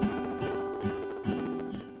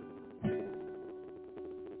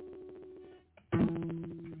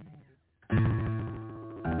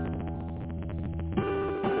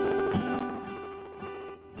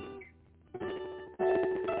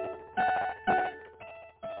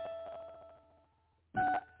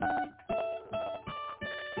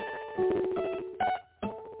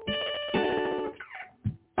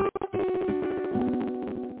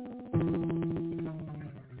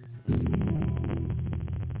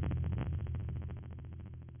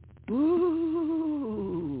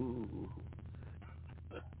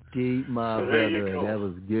 Deep, my brother. That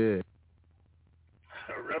was good.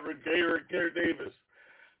 Reverend Gary Davis.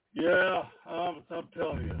 Yeah, I'm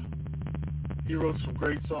telling you. He wrote some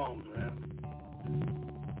great songs, man.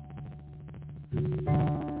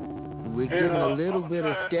 We're getting a little bit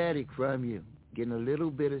of static from you. Getting a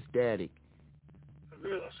little bit of static.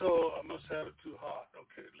 So I must have it too hot.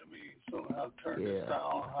 Okay, let me somehow turn this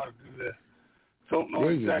down, how to do that. Don't know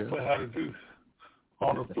exactly how to do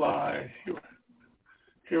on the fly.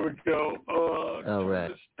 Here we go. All right.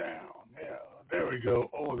 Turn this down. Yeah, There we go.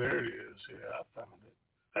 Oh, there it is. Yeah, I found it.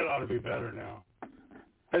 That ought to be better now.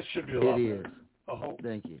 That should be a lot better. It is. I hope.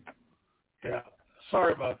 Thank you. Yeah.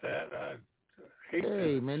 Sorry about that. I hate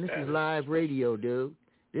Hey, that. man, this is live radio, dude.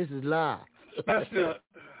 This is live. Especially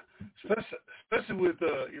with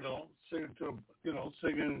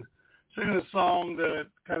singing a song that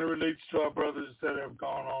kind of relates to our brothers that have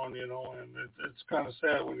gone on, and it's kind of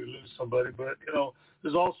sad when you lose somebody. But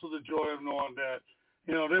there's also the joy of knowing that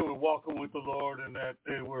they were walking with the Lord and that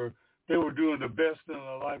they were doing the best in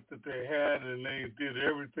the life that they had, and they did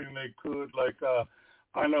everything they could. Like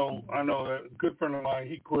I know that a good friend of mine,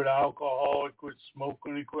 he quit alcohol, he quit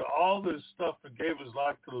smoking, he quit all this stuff and gave his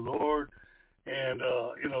life to the Lord. And,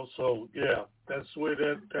 so, yeah, that's the way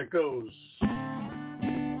that goes.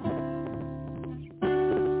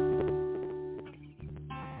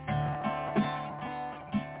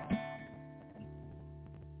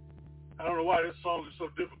 I don't know why this song is so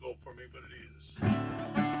difficult for me, but it is.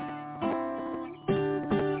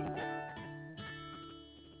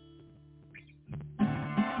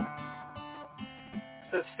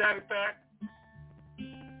 Is that static back?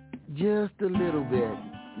 Just a little bit.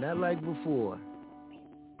 Not like before.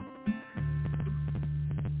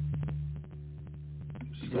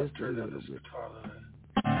 Just a little bit.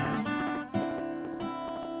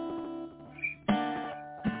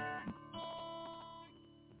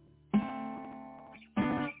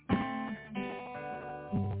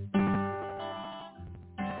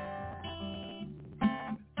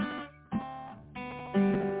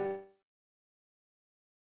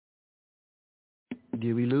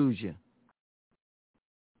 Did we lose you?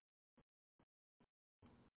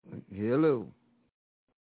 Hello.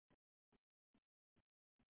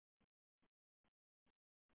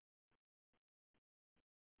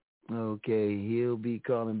 Okay, he'll be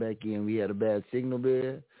calling back in. We had a bad signal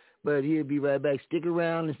there, but he'll be right back. Stick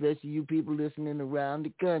around, especially you people listening around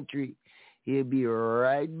the country. He'll be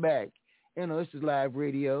right back. This is live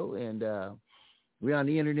radio, and we're on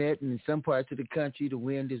the internet, and in some parts of the country, the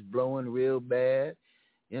wind is blowing real bad.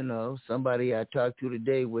 Somebody I talked to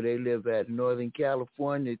today where they live at Northern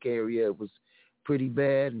California area was pretty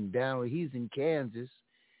bad, and down where he's in Kansas,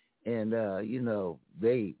 and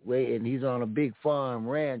and he's on a big farm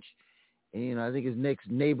ranch, and I think his next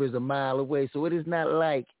neighbor's a mile away. So it is not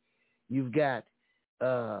like you've got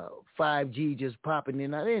 5G just popping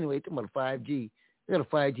in. Now, anyway, talking about 5G, they got a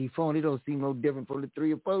 5G phone. It don't seem no different from the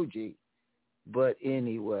 3 or 4G. But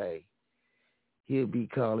anyway, he'll be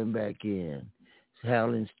calling back in.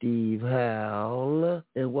 Howlin' Steve Howell.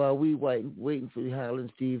 And while we waiting for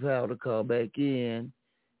Howlin' Steve Howell to call back in,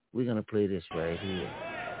 we're going to play this right here.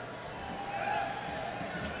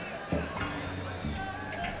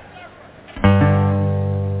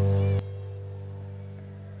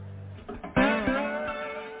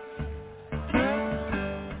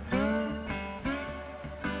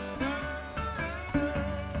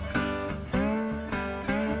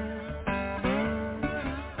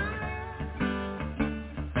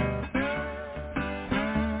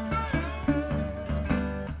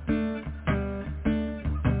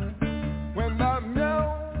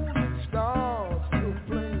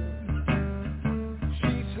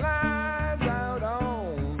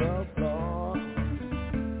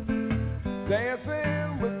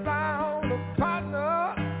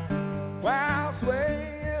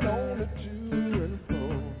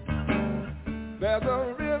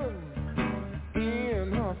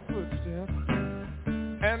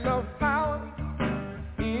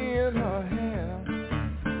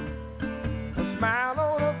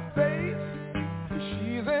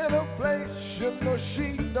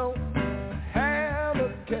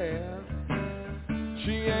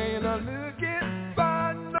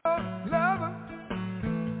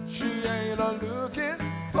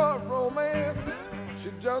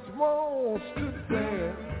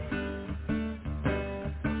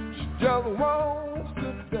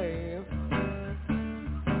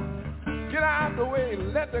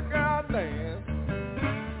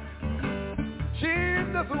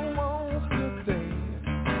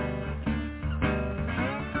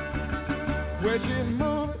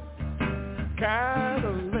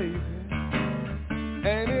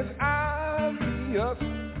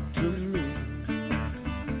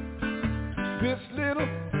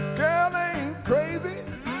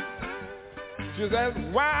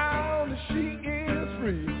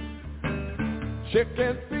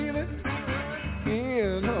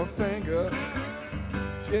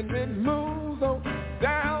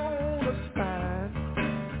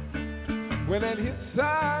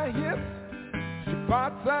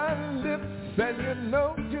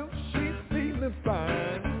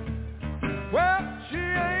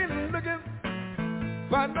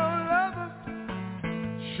 find no lover.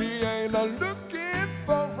 She ain't a looking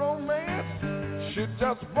for romance. She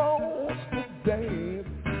just wants to dance.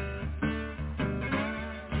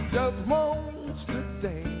 Just wants to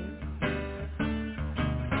dance.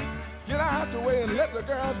 Get out the way and let the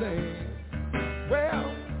girl dance.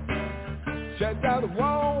 Well, she just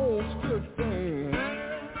wants to dance.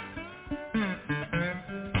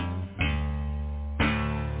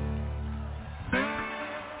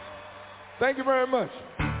 Thank you very much.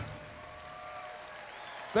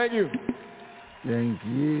 Thank you. Thank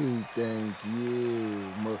you. Thank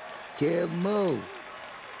you. Kev Mo.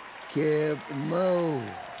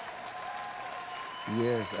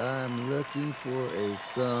 Yes, I'm looking for a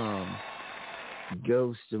song.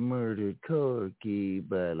 Ghost of Murdered Corky,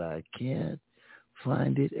 but I can't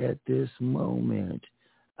find it at this moment.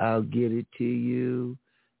 I'll get it to you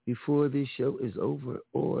before this show is over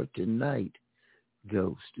or tonight.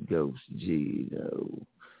 Ghost Gino.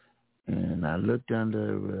 And I looked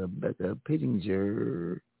under Rebecca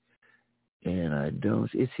Pittinger, and I don't.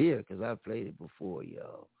 It's here because I played it before,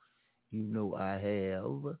 y'all. You know I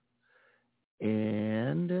have.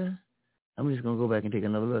 And I'm just going to go back and take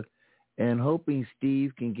another look. And hoping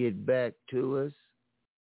Steve can get back to us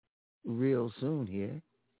real soon here.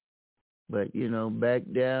 But, you know, back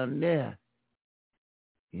down there,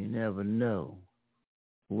 you never know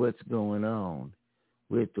what's going on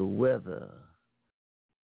with the weather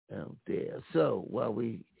out there. So while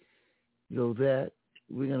we go that,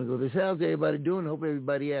 we're going to go this. How's everybody doing? Hope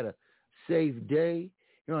everybody had a safe day.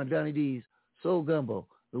 You're on Donny D's Soul Gumbo,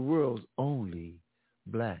 the world's only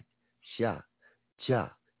black shock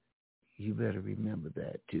jock. You better remember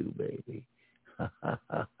that too, baby.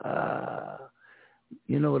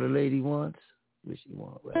 You know what a lady wants? What she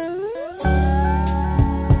wants, right?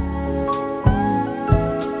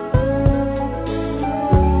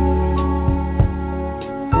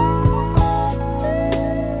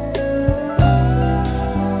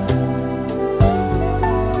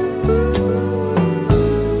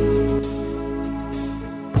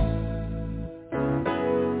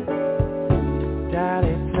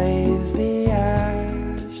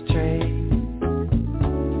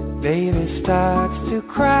 Starts to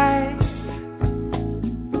cry.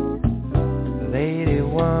 The lady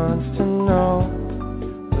wants to know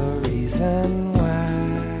the reason why.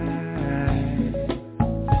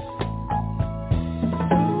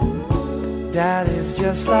 Daddy's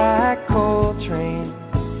just like Coltrane.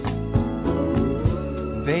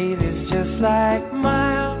 Baby's just like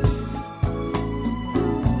Miles.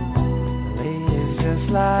 The lady's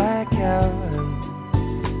just like Helen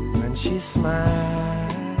when she smiles.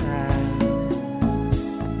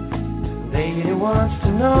 Lady wants to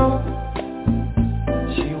know,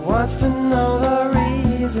 she wants to know the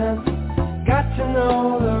reason, got to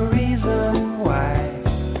know the reason why.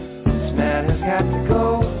 This man has got to go,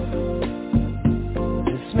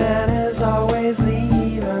 this man is always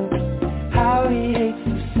leaving, how he hates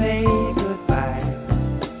to say goodbye.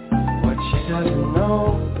 What she doesn't know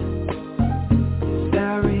is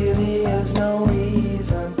there really is no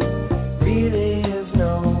reason, really is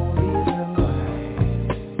no reason why.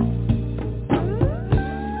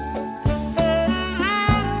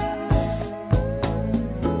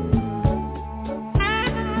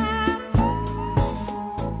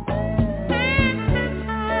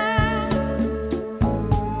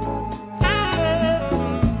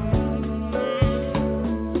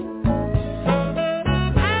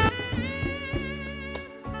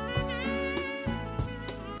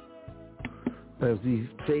 As we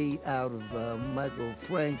fade out of Michael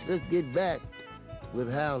Franks, let's get back with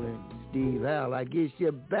HOWLIN. Steve Howell, I guess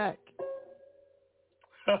you're back.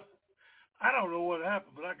 I don't know what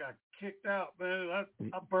happened, but I got kicked out, man.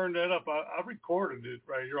 I burned that up. I recorded it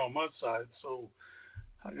right here on my side, so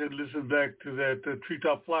I could listen back to that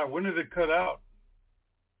Treetop Flyer. When did it cut out?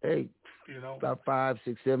 Hey, you know, about 5,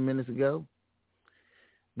 6, 7 minutes ago.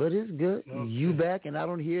 But it's good. Okay. You back, and I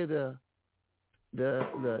don't hear the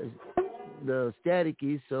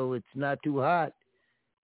staticky, so it's not too hot.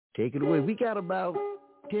 Take it away. We got about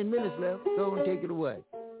 10 minutes left. Go and take it away.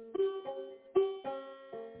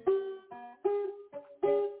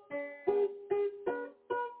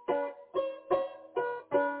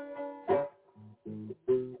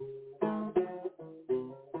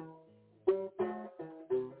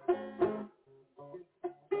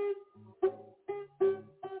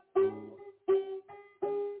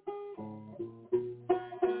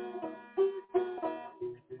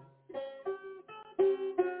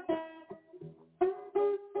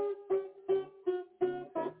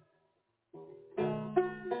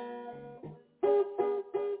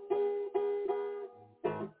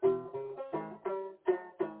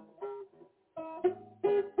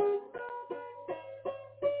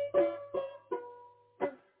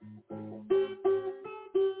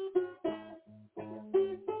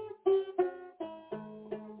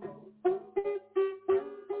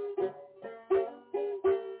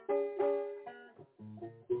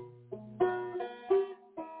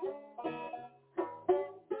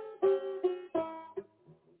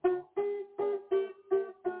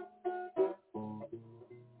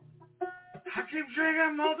 keep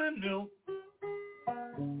drinking more than milk.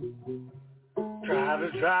 Try to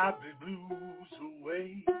drive the blues away.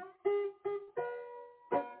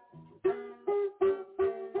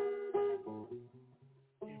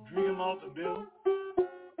 Keep drinking more than milk.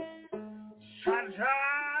 Try to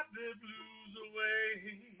drive the blues away.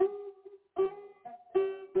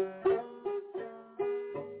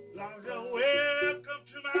 Long as you're welcome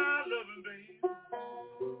to my loving babe.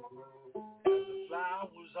 The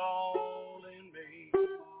flowers all in May.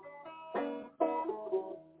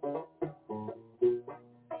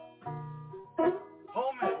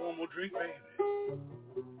 Pour me one more drink, baby.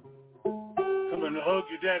 Come and hug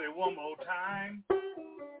your daddy one more time.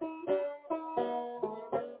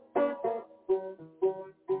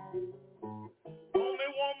 Pour me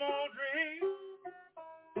one more drink.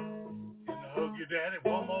 And hug your daddy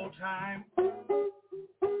one more time.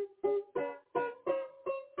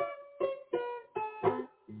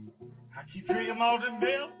 I keep drinking malted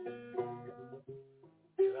milk.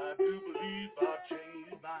 And I do believe I'll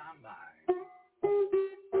change my mind.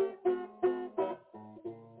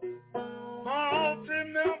 Malted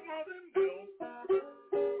milk, malted milk.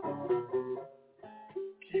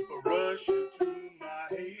 Keep a rushing through my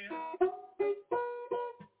head.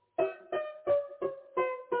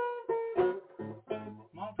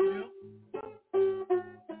 Malted milk.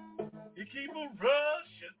 You keep a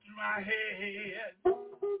rushing through my head.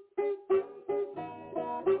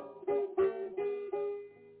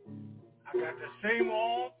 I got the same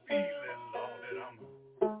old feeling, Lord, that I'm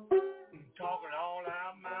talking all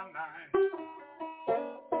out my mind.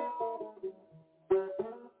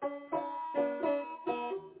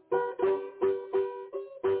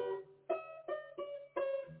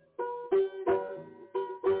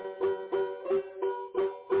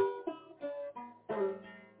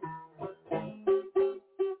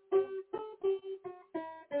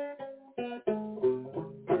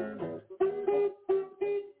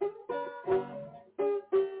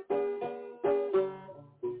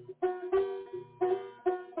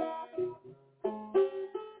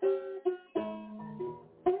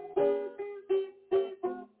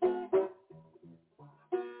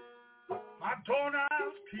 My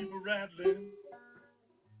doorknobs keep rattling.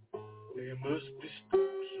 There must be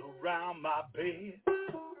spooks around my bed.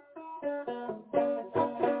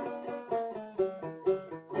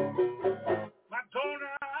 My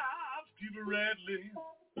doorknobs keep rattling.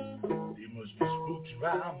 There must be spooks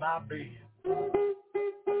around my bed.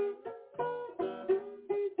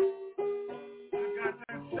 I got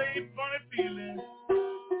that same funny feeling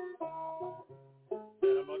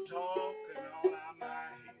that I'm talking all out my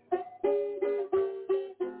head.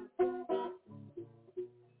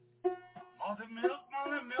 Malted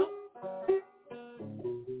milk,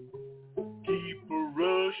 keep a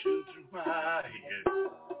rushing through my head.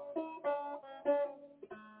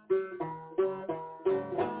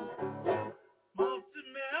 Malted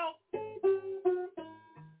milk,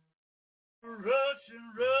 rushing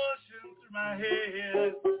through my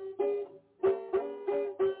head.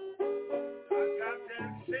 I got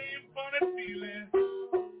that same funny feeling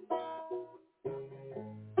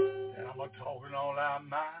that I'm talking all out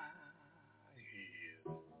my head.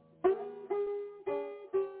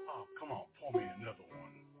 Oh, come on, pour me another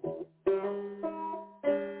one.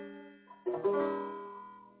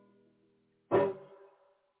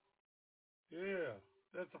 Yeah,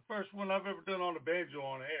 that's the first one I've ever done on the banjo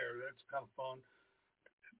on air. That's kind of fun.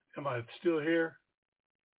 Am I still here?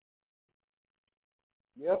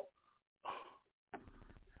 Yep.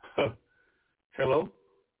 Hello?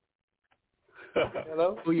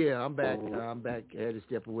 Hello? Oh, yeah, I'm back. I'm back. I had to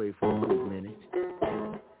step away for a quick minute.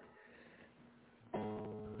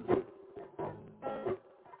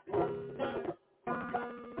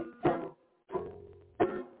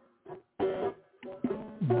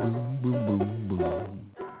 Boom, boom, boom, boom.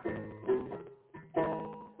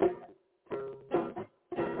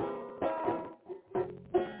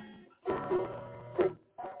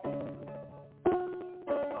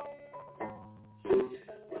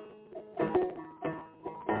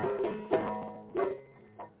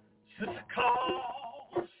 It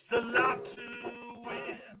costs a lot to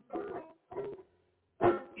win,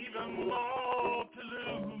 even more to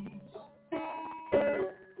lose.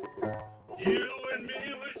 You and me,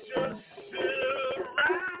 we just sit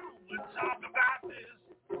around, we talk about this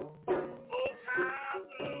old time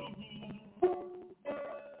blues.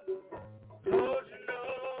 'Cause you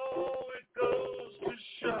know it goes to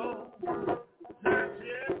show that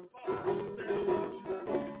it's possible to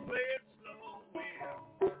play it slow.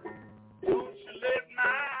 Don't you let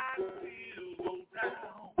my deal go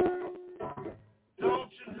down.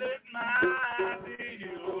 Don't you let my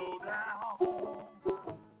deal go down.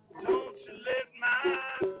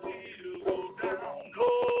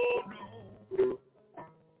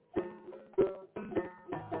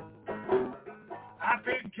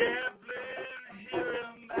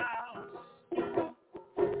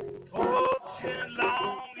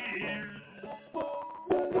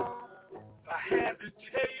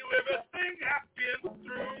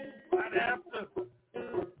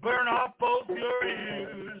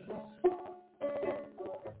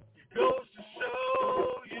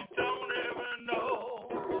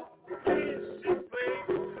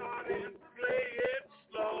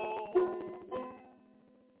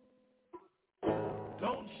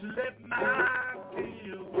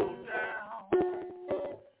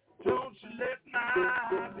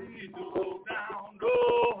 tears go down.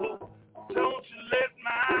 No, don't you let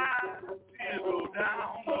my tears go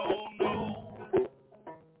down. No, no.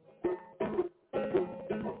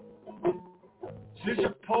 Since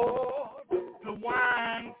you poured the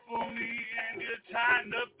wine for me and you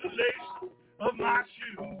tightened up the lace of my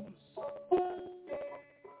shoes,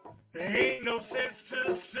 there ain't no sense to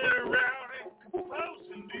sit around and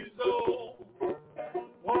composing these old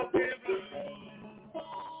walking blues.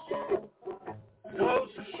 Goes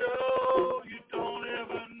to show you don't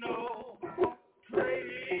ever know. Play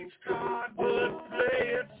each card, but play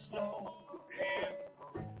it slow.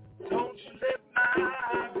 And don't you let my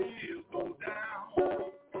wheel go down.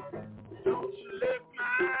 Don't you let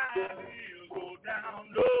my wheel go down.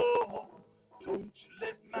 No, don't you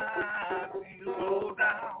let my wheel go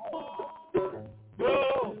down. No,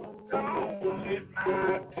 don't let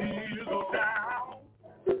my wheel go down.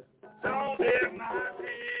 Don't let my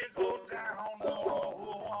wheel go down. No,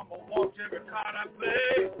 I'ma watch every card I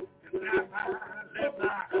play. And not my left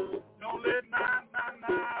eye. Don't let my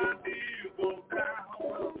wheel go down.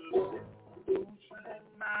 Don't you let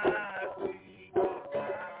my wheel go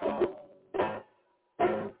down.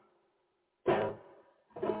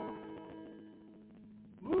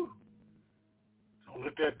 Woo. Don't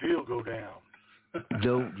let that deal go down.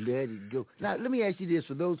 Don't let it go. Now, let me ask you this,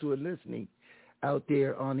 for those who are listening out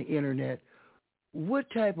there on the internet, what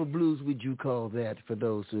type of blues would you call that for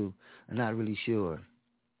those who are not really sure?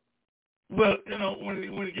 Well, you know, when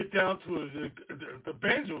you get down to it, the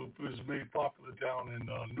banjo was made popular down in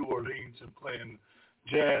New Orleans and playing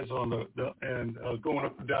jazz on and going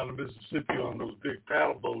up and down the Mississippi on those big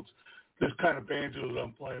paddle boats. This kind of banjo that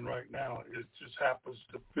I'm playing right now, it just happens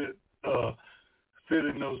to fit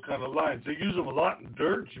in those kind of lines. They use them a lot in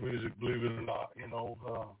dirge music, believe it or not. You know,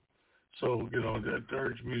 so you know that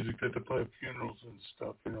dirge music that they play at funerals and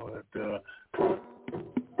stuff. You know that.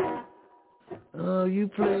 Oh, you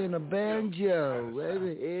playing a banjo,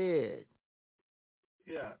 baby, Ed.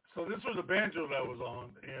 Yeah, so this was a banjo that I was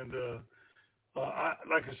on, and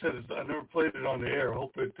like I said, I never played it on the air. I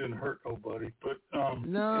hope it didn't hurt nobody. But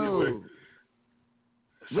no. Anyway,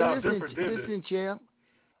 Well, listen, champ,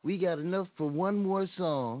 we got enough for one more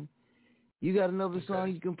song. You got another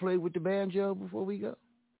song you can play with the banjo before we go?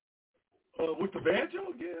 With the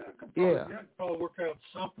banjo? Yeah, I could probably work out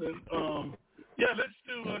something. Yeah, let's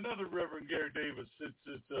do another Reverend Gary Davis since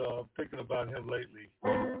it's thinking about him lately.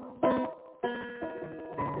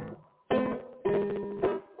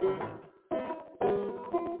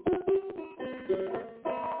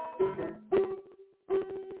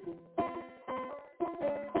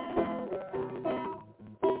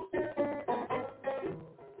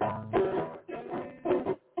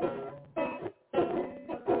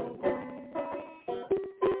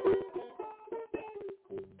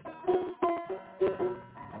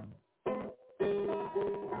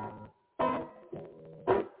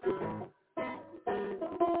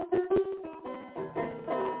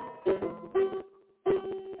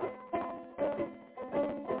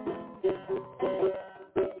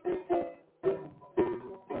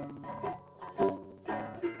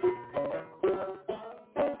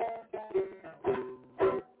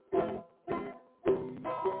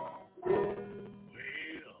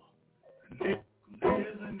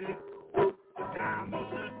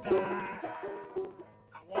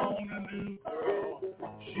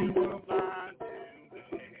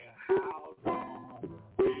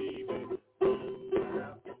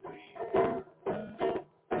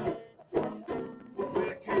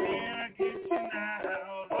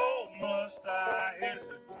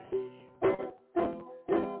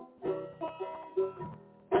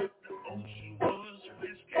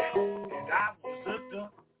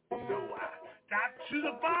 To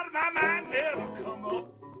the bottom of my mind, never come up.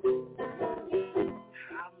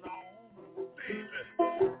 How long, baby,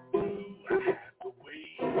 do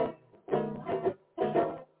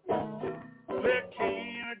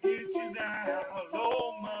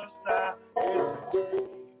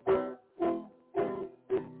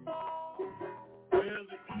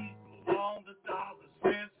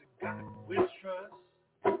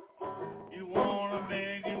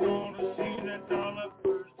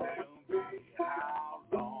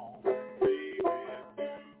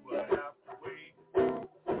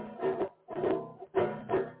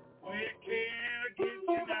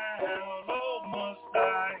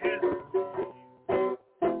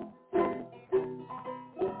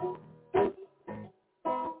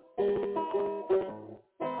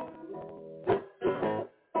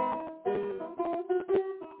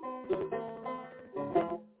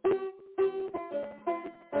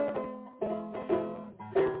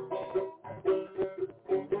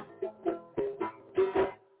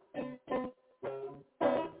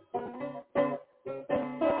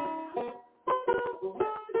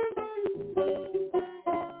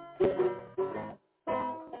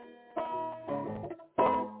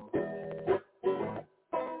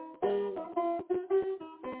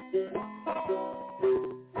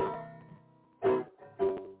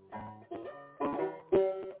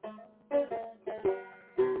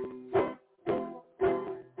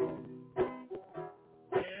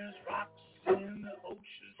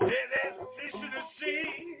ocean, steady as a fish in the sea.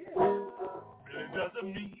 Really doesn't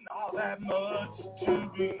mean all that much to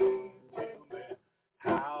me. Tell me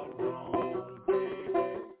how long, baby,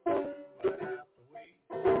 will I have to wait?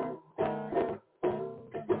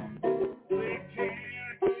 We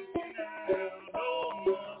can't get it out, oh,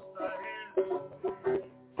 must I hesitate?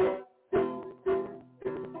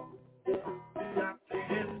 Got the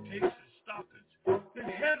hesitation stockings, the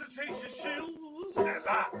hesitation shoes,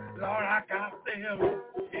 Lord, I got them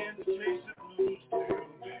hesitation blues too.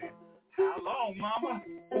 How long, mama,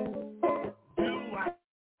 do I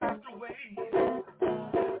have to wait?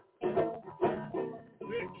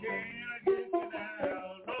 We can't get it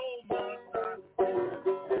out, no must I.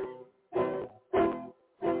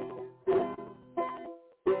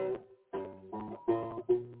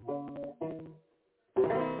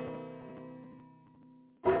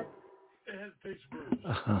 Hesitation blues.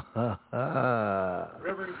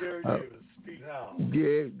 Reverend Gary Davis, Steve Howe.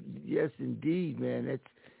 Yeah, yes, indeed, man. That's,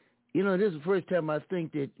 you know, this is the first time I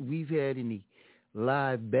think that we've had any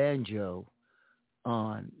live banjo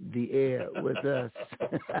on the air with us.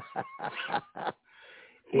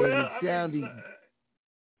 Well, it sounded...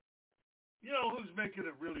 you know who's making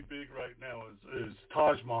it really big right now is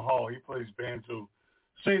Taj Mahal. He plays banjo,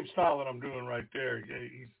 same style that I'm doing right there.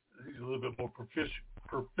 He's a little bit more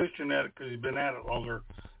proficient at it because he's been at it longer.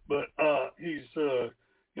 But he's,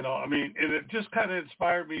 you know, I mean, and it just kind of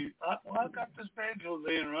inspired me. I got this banjo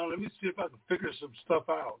laying around. Let me see if I can figure some stuff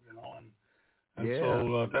out, you know. And yeah.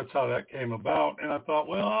 so that's how that came about. And I thought,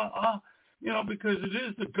 well, you know, because it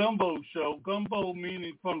is the Gumbo show. Gumbo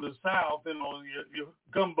meaning from the South, you know, you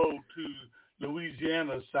gumbo to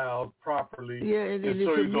Louisiana South properly. Yeah, and so it's a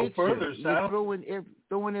you go mixture. further south.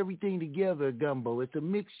 Throwing everything together, Gumbo. It's a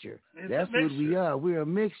mixture. That's a mixture. what we are. We're a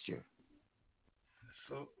mixture.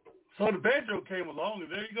 So the banjo came along,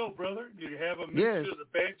 and there you go, brother. You have a mixture of the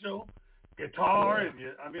banjo, guitar, and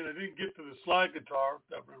I didn't get to the slide guitar.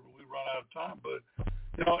 We run out of time, but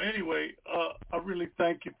you know, anyway, I really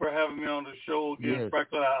thank you for having me on the show again, Yes.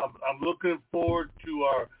 Franklin. I'm looking forward to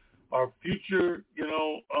our future, you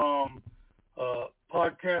know,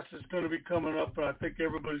 podcast is going to be coming up, and I think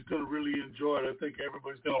everybody's going to really enjoy it. I think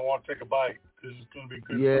everybody's going to want to take a bite because it's going to be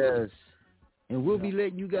good. Yes, and we'll be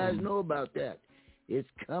letting you guys know about that. It's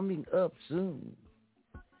coming up soon.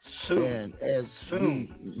 And as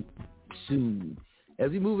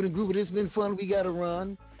we move in the group, it's been fun. We got to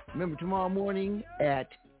run. Remember, tomorrow morning at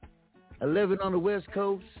 11 on the West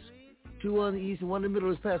Coast, 2 on the East, and 1 in the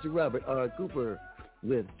middle is Pastor Robert R. Cooper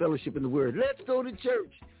with Fellowship in the Word. Let's go to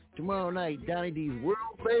church. Tomorrow night, Donnyds'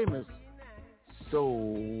 world-famous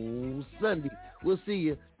Soul Sunday. We'll see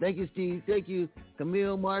you. Thank you, Steve. Thank you,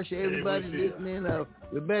 Camille, Marsha, everybody listening.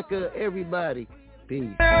 Rebecca, everybody.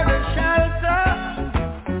 Peace.